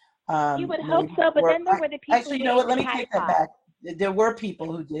You would hope maybe so, but then there I, were the people actually, who you know ate what? the Let me Tide take that Pods. back. There were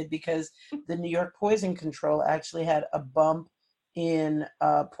people who did, because the New York Poison Control actually had a bump in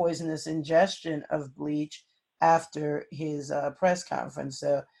poisonous ingestion of bleach after his press conference.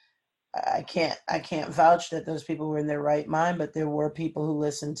 So I can't vouch that those people were in their right mind, but there were people who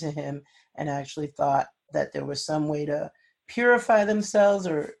listened to him and actually thought that there was some way to purify themselves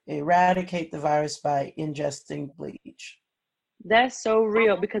or eradicate the virus by ingesting bleach. That's so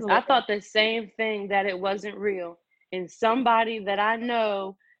real because I Absolutely. thought the same thing, that it wasn't real. And somebody that I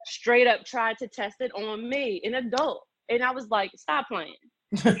know straight up tried to test it on me, an adult. And I was like, stop playing.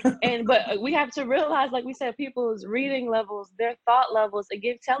 But we have to realize, like we said, people's reading levels, their thought levels,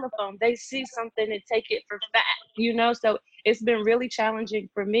 again, telephone, they see something and take it for fact. So it's been really challenging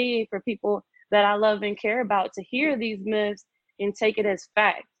for me, for people that I love and care about, to hear these myths and take it as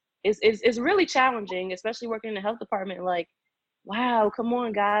fact. It's really challenging, especially working in the health department. Like, wow, come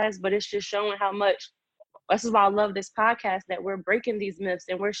on, guys. But it's just showing how much. This is why I love this podcast, that we're breaking these myths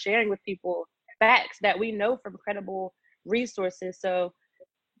and we're sharing with people facts that we know from credible resources. So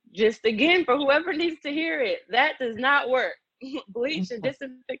just again, for whoever needs to hear it, that does not work. Bleach and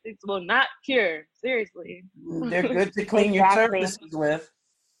disinfectants will not cure. Seriously. They're good to clean your Exactly. surfaces with,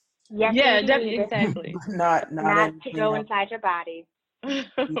 Yes, Yeah, indeed. exactly. but not Not to anything go else. inside your body. I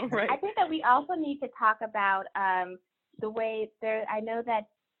Right. think that we also need to talk about the way there. I know that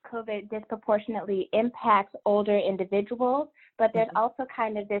COVID disproportionately impacts older individuals, but there's Mhm. also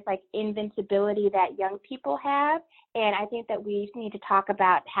kind of this like invincibility that young people have, and I think that we need to talk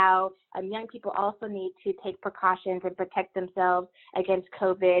about how young people also need to take precautions and protect themselves against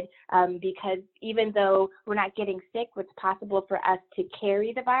COVID, because even though we're not getting sick, it's possible for us to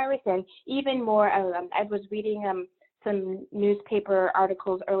carry the virus, and even more. I was reading some newspaper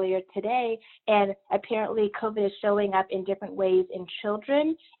articles earlier today, and apparently COVID is showing up in different ways in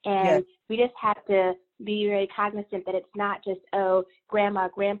children. And we just have to be very cognizant that it's not just, oh, grandma,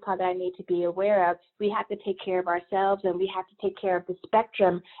 grandpa that I need to be aware of. We have to take care of ourselves, and we have to take care of the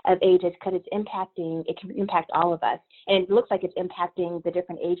spectrum of ages, because it can impact all of us. And it looks like it's impacting the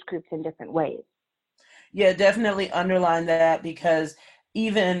different age groups in different ways. Yeah, definitely underline that, because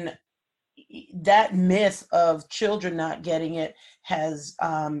even that myth of children not getting it has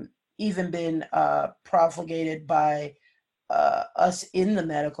even been profligated by us in the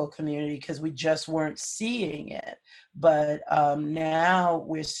medical community, because we just weren't seeing it. But now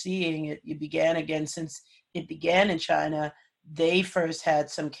we're seeing it. It began again since it began in China. They first had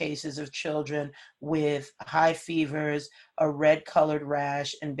some cases of children with high fevers, a red colored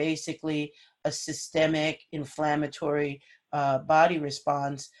rash, and basically a systemic inflammatory body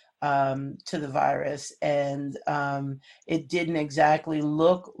response to the virus. And it didn't exactly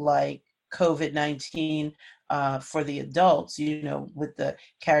look like COVID-19 for the adults, with the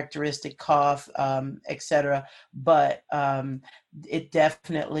characteristic cough, etc. But it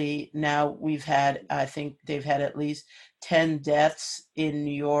definitely, now I think they've had at least 10 deaths in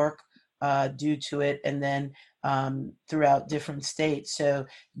New York due to it, and then throughout different states. So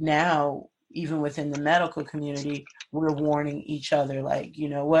now, even within the medical community, we're warning each other, like,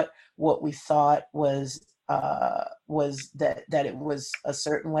 what we thought was that it was a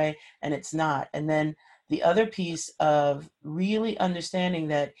certain way, and it's not. And then the other piece of really understanding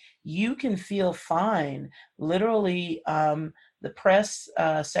that you can feel fine. Literally, the press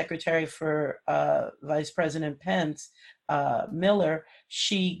secretary for Vice President Pence, Miller,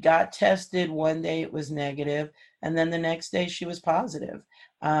 she got tested one day, it was negative, and then the next day she was positive.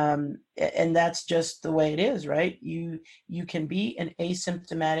 And that's just the way it is, right? You can be an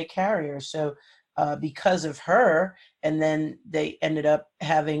asymptomatic carrier. So because of her, and then they ended up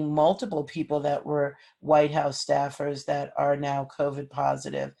having multiple people that were White House staffers that are now COVID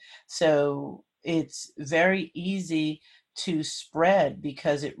positive. So it's very easy to spread,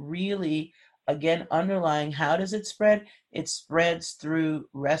 because it really, again, underlying, how does it spread? It spreads through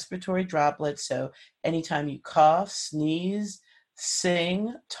respiratory droplets. So anytime you cough, sneeze,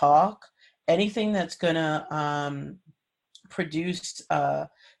 sing, talk, anything that's going to produce,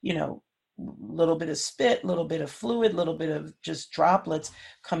 little bit of spit, little bit of fluid, little bit of just droplets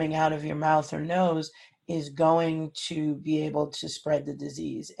coming out of your mouth or nose, is going to be able to spread the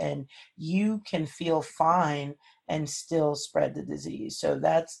disease. And you can feel fine and still spread the disease. So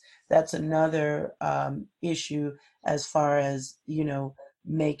that's another issue as far as,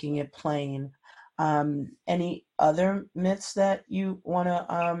 making it plain. Any other myths that you want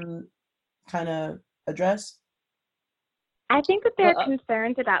to kind of address? I think that there are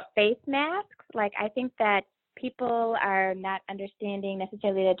concerns about face masks. Like, I think that people are not understanding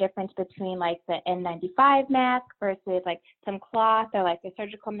necessarily the difference between like the N95 mask versus like some cloth or like the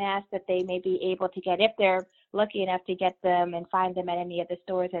surgical mask that they may be able to get if they're lucky enough to get them and find them at any of the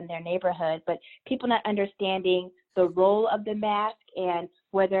stores in their neighborhood. But people not understanding the role of the mask and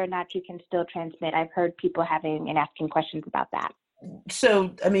whether or not you can still transmit. I've heard people having and asking questions about that.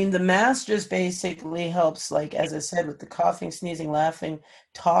 So, I mean, the mask just basically helps, like, as I said, with the coughing, sneezing, laughing,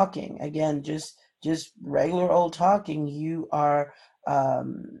 talking. Again, just regular old talking, you are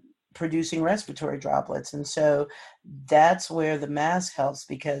producing respiratory droplets. And so that's where the mask helps,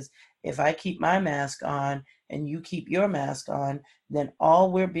 because if I keep my mask on and you keep your mask on, then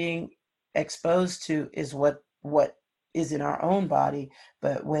all we're being exposed to is what is in our own body.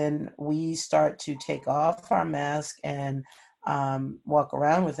 But when we start to take off our mask and walk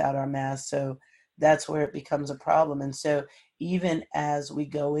around without our mask, so that's where it becomes a problem. And so even as we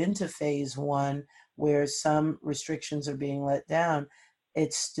go into phase one, where some restrictions are being let down,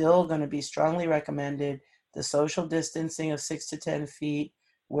 it's still going to be strongly recommended the social distancing of 6 to 10 feet,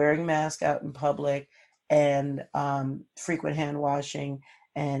 wearing masks out in public, and frequent hand washing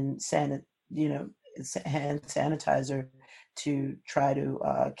and hand sanitizer to try to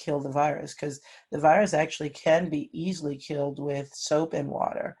kill the virus, because the virus actually can be easily killed with soap and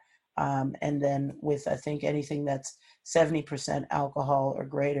water. And then with, I think, anything that's 70% alcohol or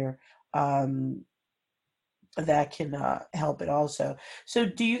greater, that can help it also. So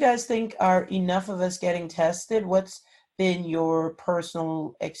do you guys think are enough of us getting tested? What's been your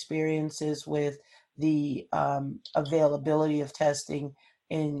personal experiences with the availability of testing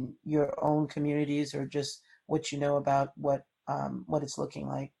in your own communities, or just what you know about what it's looking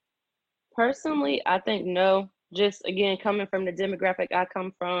like? Personally, I think no. Just again, coming from the demographic I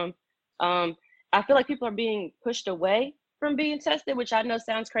come from, I feel like people are being pushed away from being tested, which I know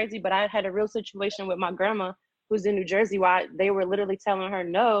sounds crazy, but I had a real situation with my grandma who's in New Jersey, why they were literally telling her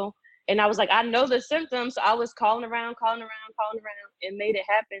no. And I was like, I know the symptoms. So I was calling around, and made it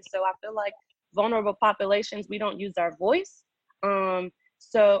happen. So I feel like vulnerable populations, we don't use our voice.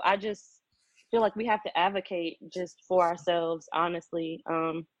 So I just feel like we have to advocate just for ourselves, honestly,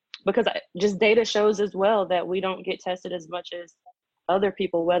 because just data shows as well that we don't get tested as much as other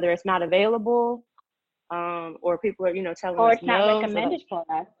people, whether it's not available, or people are, telling Or us it's not no. So recommended for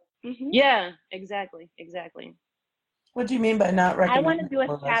us. Mm-hmm. yeah, exactly. What do you mean by not I want to recommended do a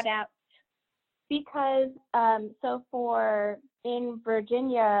for us? shout out because so for in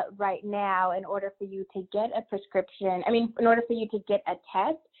Virginia right now, in order for you to get a prescription, in order for you to get a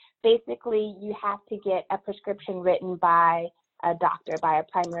test, basically you have to get a prescription written by a doctor, by a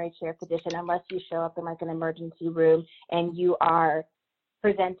primary care physician, unless you show up in like an emergency room and you are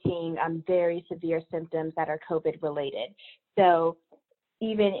presenting very severe symptoms that are COVID related. So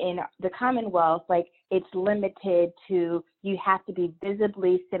even in the Commonwealth, like it's limited to, you have to be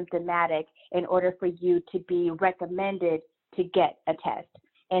visibly symptomatic in order for you to be recommended to get a test.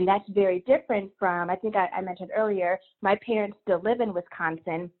 And that's very different from, I think I mentioned earlier, my parents still live in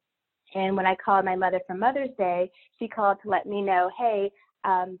Wisconsin. And when I called my mother for Mother's Day, she called to let me know, hey,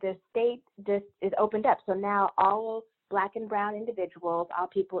 the state just is opened up. So now all Black and brown individuals, all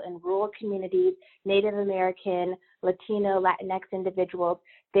people in rural communities, Native American, Latino, Latinx individuals,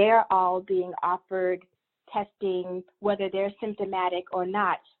 they're all being offered testing, whether they're symptomatic or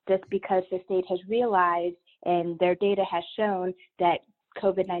not, just because the state has realized and their data has shown that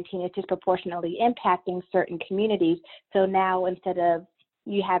COVID-19 is disproportionately impacting certain communities. So now instead of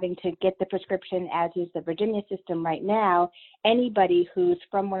you having to get the prescription, as is the Virginia system right now, anybody who's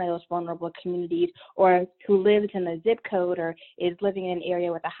from one of those vulnerable communities or who lives in a zip code or is living in an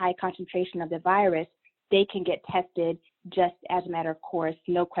area with a high concentration of the virus, they can get tested just as a matter of course,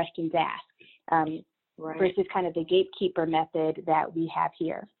 no questions asked, Right. versus kind of the gatekeeper method that we have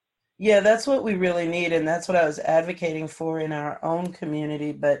here. Yeah, that's what we really need, and that's what I was advocating for in our own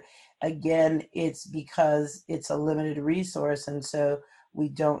community. But again, it's because it's a limited resource, and so we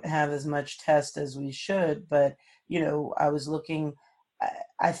don't have as much test as we should. But, I was looking,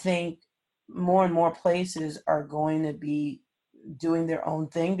 I think more and more places are going to be doing their own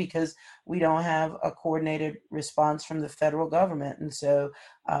thing because we don't have a coordinated response from the federal government. And so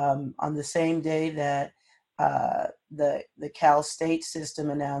on the same day that the Cal State system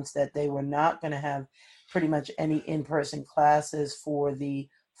announced that they were not going to have pretty much any in-person classes for the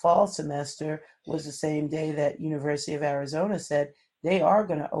fall semester, was the same day that University of Arizona said they are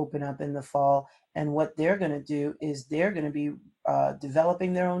going to open up in the fall. And what they're going to do is they're going to be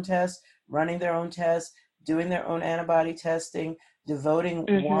developing their own tests, running their own tests, doing their own antibody testing, devoting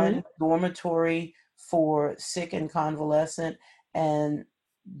one dormitory for sick and convalescent, and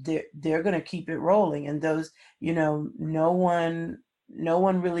they're going to keep it rolling. And those, no one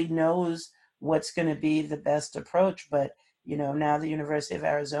really knows what's going to be the best approach. But now the University of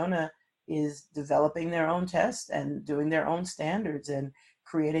Arizona is developing their own tests and doing their own standards and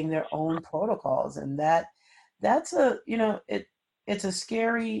creating their own protocols, and that's a it's a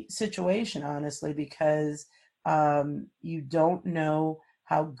scary situation, honestly, because you don't know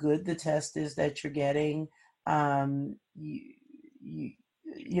how good the test is that you're getting. When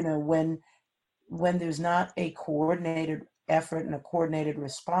there's not a coordinated effort and a coordinated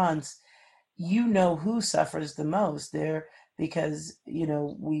response, who suffers the most there, because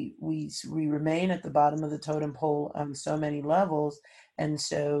we remain at the bottom of the totem pole on so many levels. And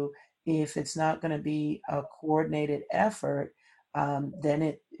so if it's not going to be a coordinated effort, then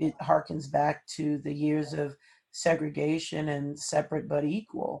it harkens back to the years of segregation and separate but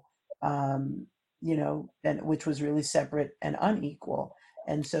equal, and which was really separate and unequal.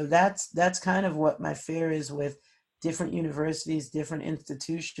 And so that's kind of what my fear is with different universities, different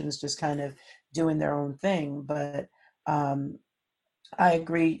institutions, just kind of doing their own thing. But I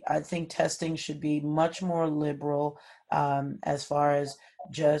agree. I think testing should be much more liberal, as far as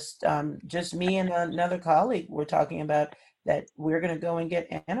just me and another colleague were talking about that we're going to go and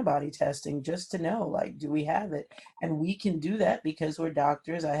get antibody testing just to know, like, do we have it? And we can do that because we're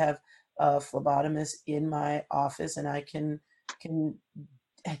doctors. I have a phlebotomist in my office, and I can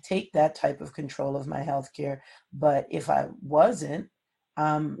take that type of control of my healthcare. But if I wasn't,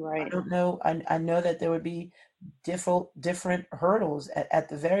 I don't know. I know that there would be different hurdles. At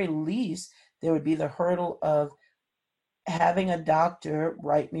the very least, there would be the hurdle of having a doctor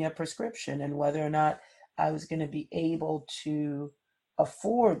write me a prescription, and whether or not I was going to be able to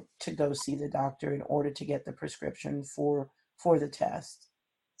afford to go see the doctor in order to get the prescription for the test.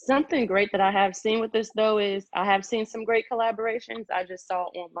 Something great that I have seen with this, though, is I have seen some great collaborations. I just saw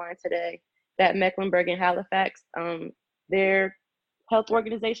online today that Mecklenburg and Halifax, their health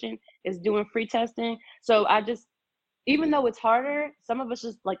organization is doing free testing. So even though it's harder, some of us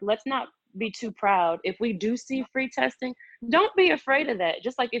just like, let's not be too proud. If we do see free testing, don't be afraid of that.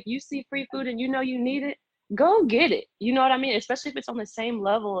 Just like if you see free food and you know you need it, go get it. You know what I mean? Especially if it's on the same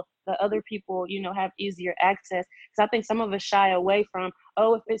level that other people, have easier access. Because I think some of us shy away from,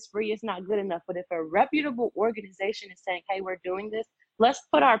 oh, if it's free, it's not good enough. But if a reputable organization is saying, hey, we're doing this, let's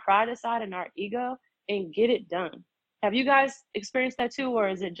put our pride aside and our ego and get it done. Have you guys experienced that too, or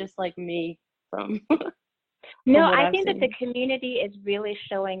is it just like me from No, what I I've think that seen? the community is really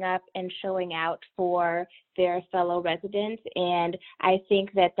showing up and showing out for their fellow residents. And I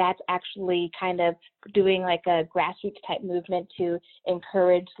think that that's actually kind of doing like a grassroots type movement to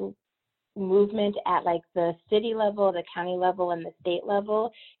encourage movement at like the city level, the county level, and the state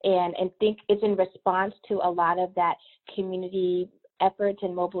level. And think it's in response to a lot of that community efforts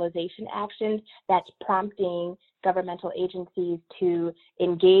and mobilization actions that's prompting governmental agencies to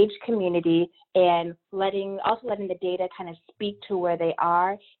engage community and letting the data kind of speak to where they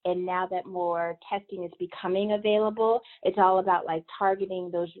are. And now that more testing is becoming available, it's all about like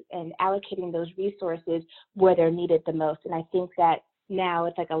targeting those and allocating those resources where they're needed the most. And I think that now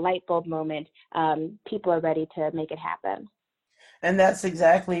it's like a light bulb moment. People are ready to make it happen. And that's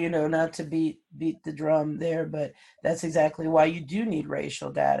exactly, not to beat the drum there, but that's exactly why you do need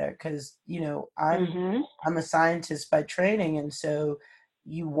racial data, because, I'm a scientist by training, and so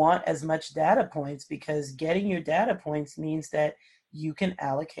you want as much data points, because getting your data points means that you can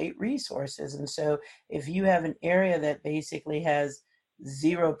allocate resources. And so if you have an area that basically has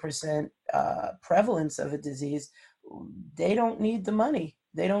 0% prevalence of a disease, they don't need the money.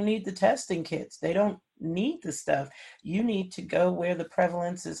 They don't need the testing kits. They don't need the stuff. You need to go where the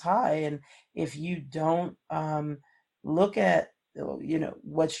prevalence is high. And if you don't look at,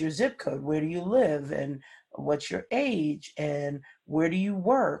 what's your zip code? Where do you live? And what's your age? And where do you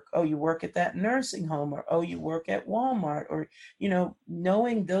work? Oh, you work at that nursing home, or, oh, you work at Walmart, or,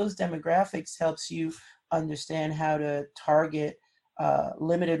 knowing those demographics helps you understand how to target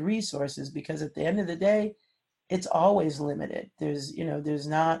limited resources, because at the end of the day, it's always limited.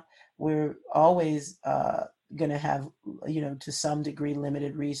 We're always going to have, to some degree,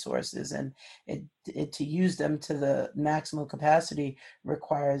 limited resources, and to use them to the maximal capacity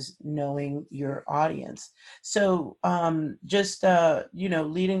requires knowing your audience. So just,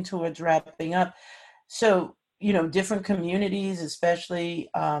 leading towards wrapping up. So, different communities, especially,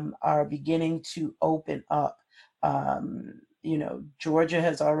 are beginning to open up. Georgia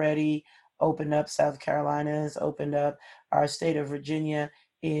has already opened up. South Carolina has opened up. Our state of Virginia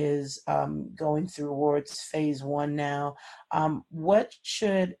is going towards phase 1 now. What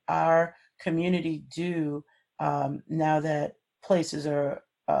should our community do now that places are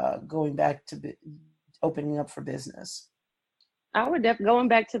going back to opening up for business? I would going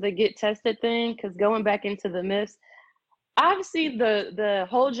back to the get tested thing, because going back into the myths, I've seen the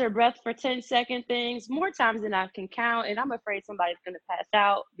hold your breath for 10-second things more times than I can count, and I'm afraid somebody's going to pass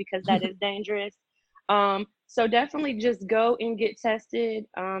out, because that is dangerous. So definitely just go and get tested.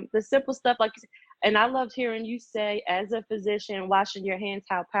 The simple stuff, and I loved hearing you say, as a physician, washing your hands,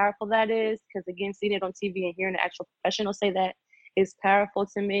 how powerful that is, because again, seeing it on TV and hearing an actual professional say that is powerful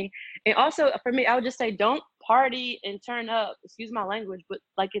to me. And also for me, I would just say, don't party and turn up, excuse my language, but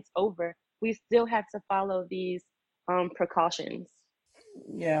like it's over. We still have to follow these precautions.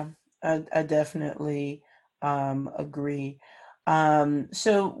 Yeah, I definitely agree.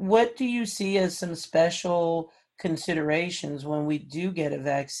 So what do you see as some special considerations when we do get a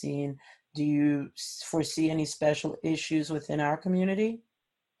vaccine? Do you foresee any special issues within our community?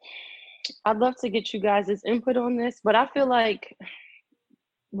 I'd love to get you guys' input on this, but I feel like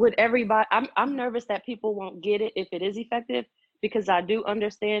with everybody, I'm nervous that people won't get it if it is effective, because I do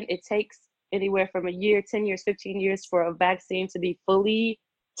understand it takes anywhere from a year, 10 years, 15 years for a vaccine to be fully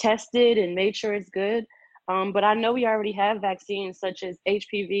tested and made sure it's good. But I know we already have vaccines such as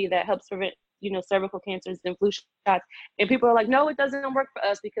HPV that helps prevent, cervical cancers and flu shots. And people are like, no, it doesn't work for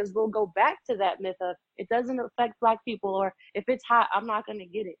us, because we'll go back to that myth of it doesn't affect Black people, or if it's hot, I'm not going to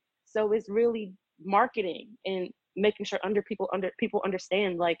get it. So it's really marketing and making sure people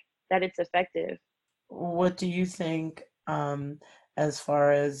understand like that it's effective. What do you think as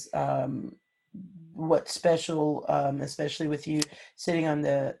far as what special, especially with you sitting on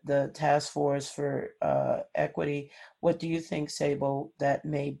the task force for equity, what do you think, Sable, that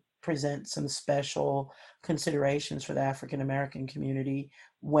may present some special considerations for the African American community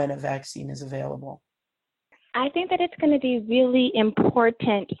when a vaccine is available? I think that it's going to be really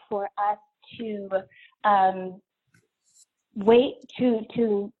important for us to wait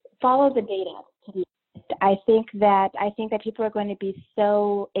to follow the data. I think that people are going to be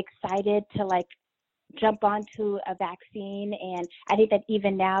so excited to like jump onto a vaccine, and I think that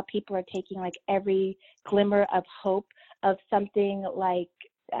even now people are taking like every glimmer of hope of something like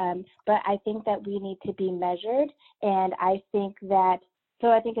but I think that we need to be measured, and I think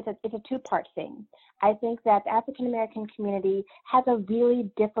it's a two-part thing. I think that the African American community has a really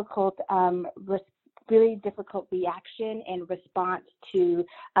difficult reaction and response to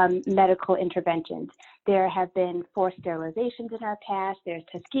medical interventions. There have been forced sterilizations in our past. There's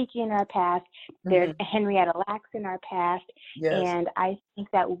Tuskegee in our past. There's Henrietta Lacks in our past. Yes. And I think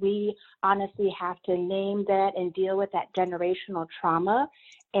that we honestly have to name that and deal with that generational trauma,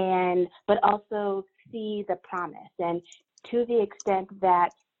 but also see the promise. And to the extent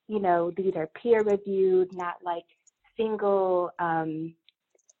that, these are peer reviewed, not like single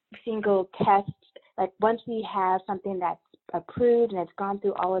tests. Like once we have something that's approved and it's gone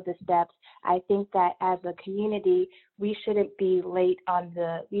through all of the steps, I think that as a community, we shouldn't be late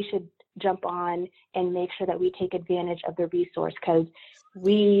we should jump on and make sure that we take advantage of the resource, because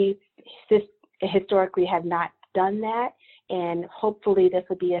we historically have not done that. And hopefully this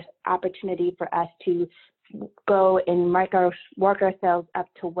will be an opportunity for us to go and work ourselves up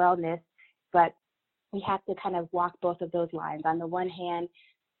to wellness. But we have to kind of walk both of those lines. On the one hand,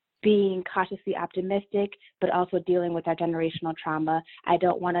 being cautiously optimistic, but also dealing with our generational trauma. I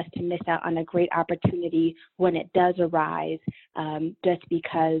don't want us to miss out on a great opportunity when it does arise, just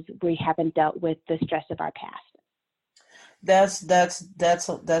because we haven't dealt with the stress of our past.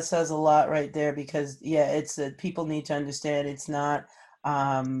 That says a lot right there, because it's that people need to understand it's not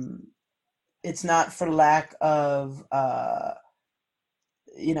for lack of not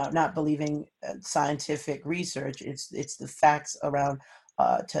believing scientific research. It's the facts around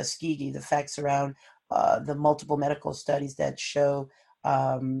Tuskegee, the facts around the multiple medical studies that show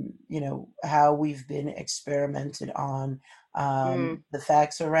how we've been experimented on, the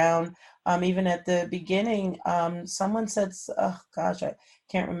facts around even at the beginning. Someone said, oh gosh, I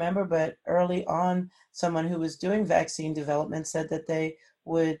can't remember, but early on, someone who was doing vaccine development said that they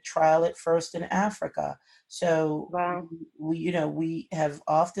would trial it first in Africa. So wow. we have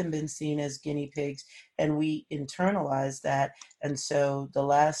often been seen as guinea pigs, and we internalize that. And so the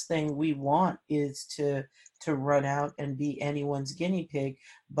last thing we want is to run out and be anyone's guinea pig.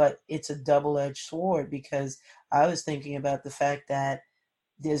 But it's a double-edged sword, because I was thinking about the fact that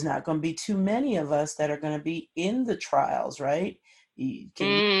there's not going to be too many of us that are going to be in the trials, right? Can you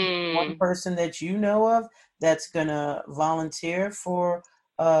name one person that you know of that's going to volunteer for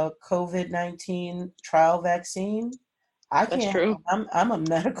a COVID-19 trial vaccine? I That's can't. true. I'm a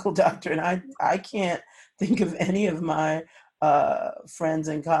medical doctor, and I can't think of any of my friends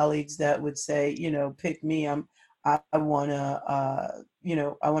and colleagues that would say, pick me. I want to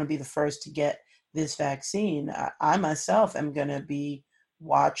I want to be the first to get this vaccine. I myself am going to be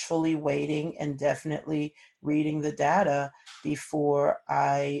watchfully waiting and definitely reading the data before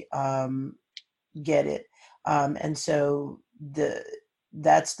I get it. And so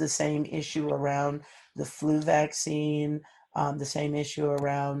that's the same issue around the flu vaccine, the same issue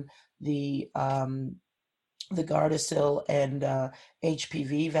around the Gardasil and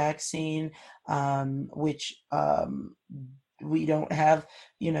HPV vaccine, which we don't have,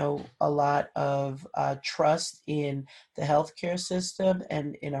 a lot of trust in the healthcare system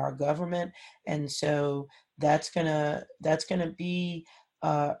and in our government, and so that's gonna be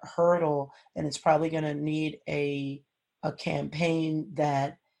a hurdle, and it's probably gonna need a campaign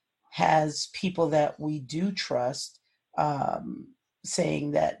that has people that we do trust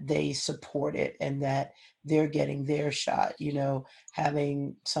saying that they support it and that they're getting their shot.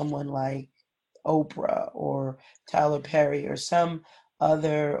 Having someone like Oprah or Tyler Perry or some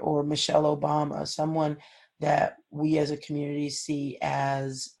other, or Michelle Obama, someone that we as a community see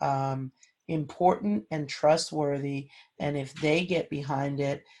as important and trustworthy. And if they get behind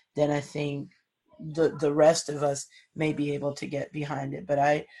it, then I think the rest of us may be able to get behind it. But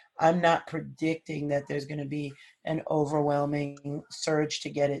I'm not predicting that there's going to be an overwhelming surge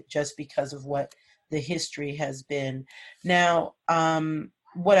to get it, just because of what the history has been. Now,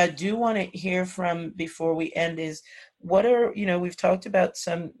 what I do want to hear from before we end is, what are, we've talked about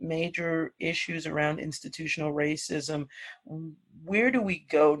some major issues around institutional racism. Where do we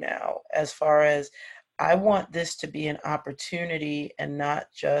go now, as far as, I want this to be an opportunity and not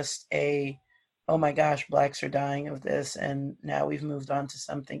just a, oh my gosh, Blacks are dying of this, and now we've moved on to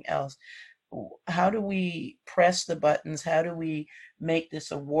something else. How do we press the buttons? How do we make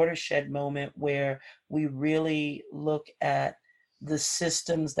this a watershed moment where we really look at the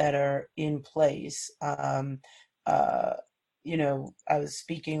systems that are in place, I was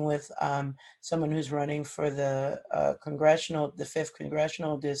speaking with someone who's running for the 5th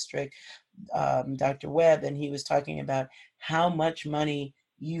Congressional District, Dr. Webb, and he was talking about how much money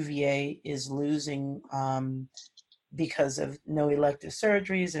UVA is losing because of no elective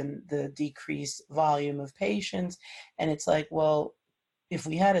surgeries and the decreased volume of patients. And it's like, well, if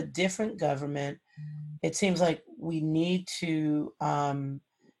we had a different government, it seems like we need to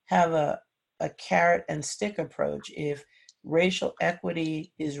have a carrot and stick approach. If racial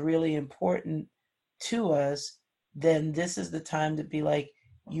equity is really important to us, then this is the time to be like,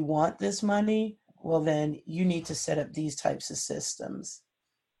 you want this money? Well, then you need to set up these types of systems.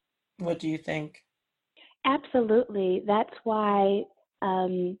 What do you think? Absolutely. That's why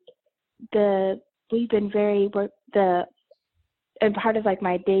and part of like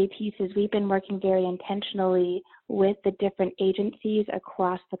my day pieces, we've been working very intentionally with the different agencies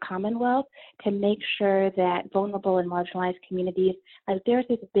across the Commonwealth to make sure that vulnerable and marginalized communities, like there's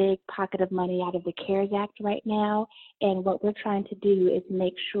this big pocket of money out of the CARES Act right now, and what we're trying to do is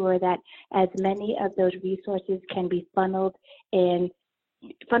make sure that as many of those resources can be funneled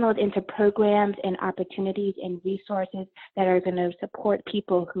into programs and opportunities and resources that are going to support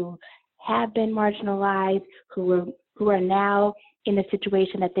people who have been marginalized, who are now in a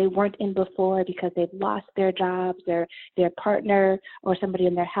situation that they weren't in before because they've lost their jobs, their partner or somebody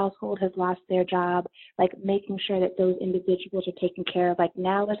in their household has lost their job, like making sure that those individuals are taken care of. Like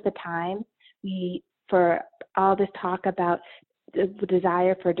now is the time for all this talk about the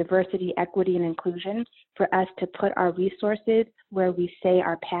desire for diversity, equity, and inclusion, for us to put our resources where we say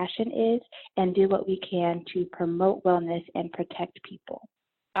our passion is and do what we can to promote wellness and protect people.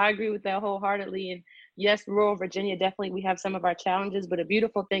 I agree with that wholeheartedly. And yes, rural Virginia, definitely we have some of our challenges, but a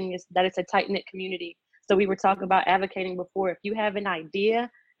beautiful thing is that it's a tight-knit community. So we were talking about advocating before. If you have an idea,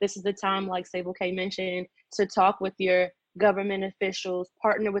 this is the time, like Sable K mentioned, to talk with your government officials,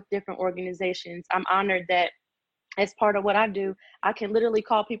 partner with different organizations. I'm honored that as part of what I do, I can literally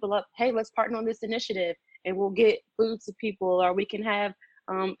call people up, hey, let's partner on this initiative, and we'll get food to people, or we can have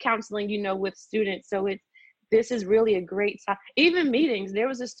counseling, with students. So this is really a great time. Even meetings. There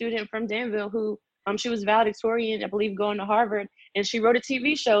was a student from Danville who, she was valedictorian, I believe, going to Harvard, and she wrote a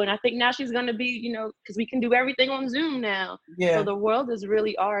TV show. And I think now she's going to be, because we can do everything on Zoom now. Yeah. So the world is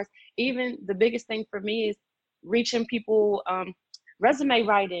really ours. Even the biggest thing for me is reaching people, resume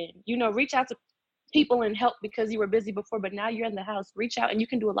writing, reach out to people and help because you were busy before, but now you're in the house. Reach out, and you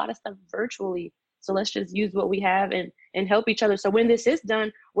can do a lot of stuff virtually. So let's just use what we have and help each other. So when this is done,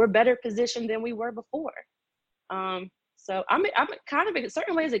 we're better positioned than we were before. So I'm kind of in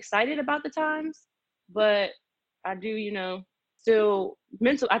certain ways excited about the times, but I do, still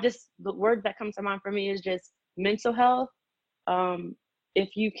the word that comes to mind for me is just mental health. If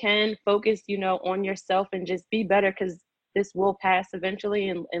you can focus, on yourself and just be better, because this will pass eventually.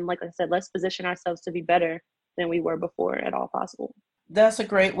 And like I said, let's position ourselves to be better than we were before at all possible. That's a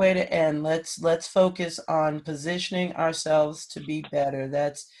great way to end. Let's focus on positioning ourselves to be better.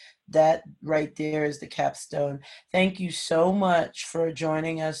 That right there is the capstone. Thank you so much for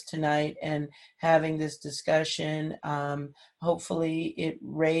joining us tonight and having this discussion. Hopefully it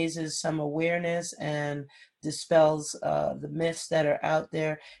raises some awareness and dispels the myths that are out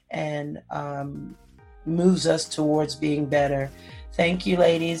there and moves us towards being better. Thank you,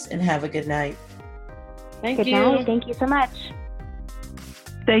 ladies, and have a good night. Thank you. Good night. Thank you so much.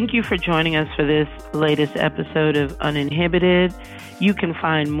 Thank you for joining us for this latest episode of Uninhibited. You can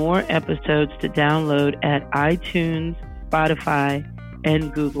find more episodes to download at iTunes, Spotify,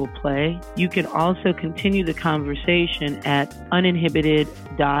 and Google Play. You can also continue the conversation at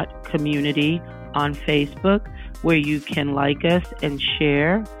uninhibited.community on Facebook, where you can like us and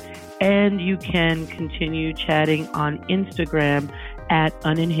share. And you can continue chatting on Instagram at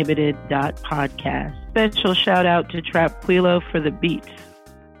uninhibited.podcast. Special shout out to Trap Quilo for the beats.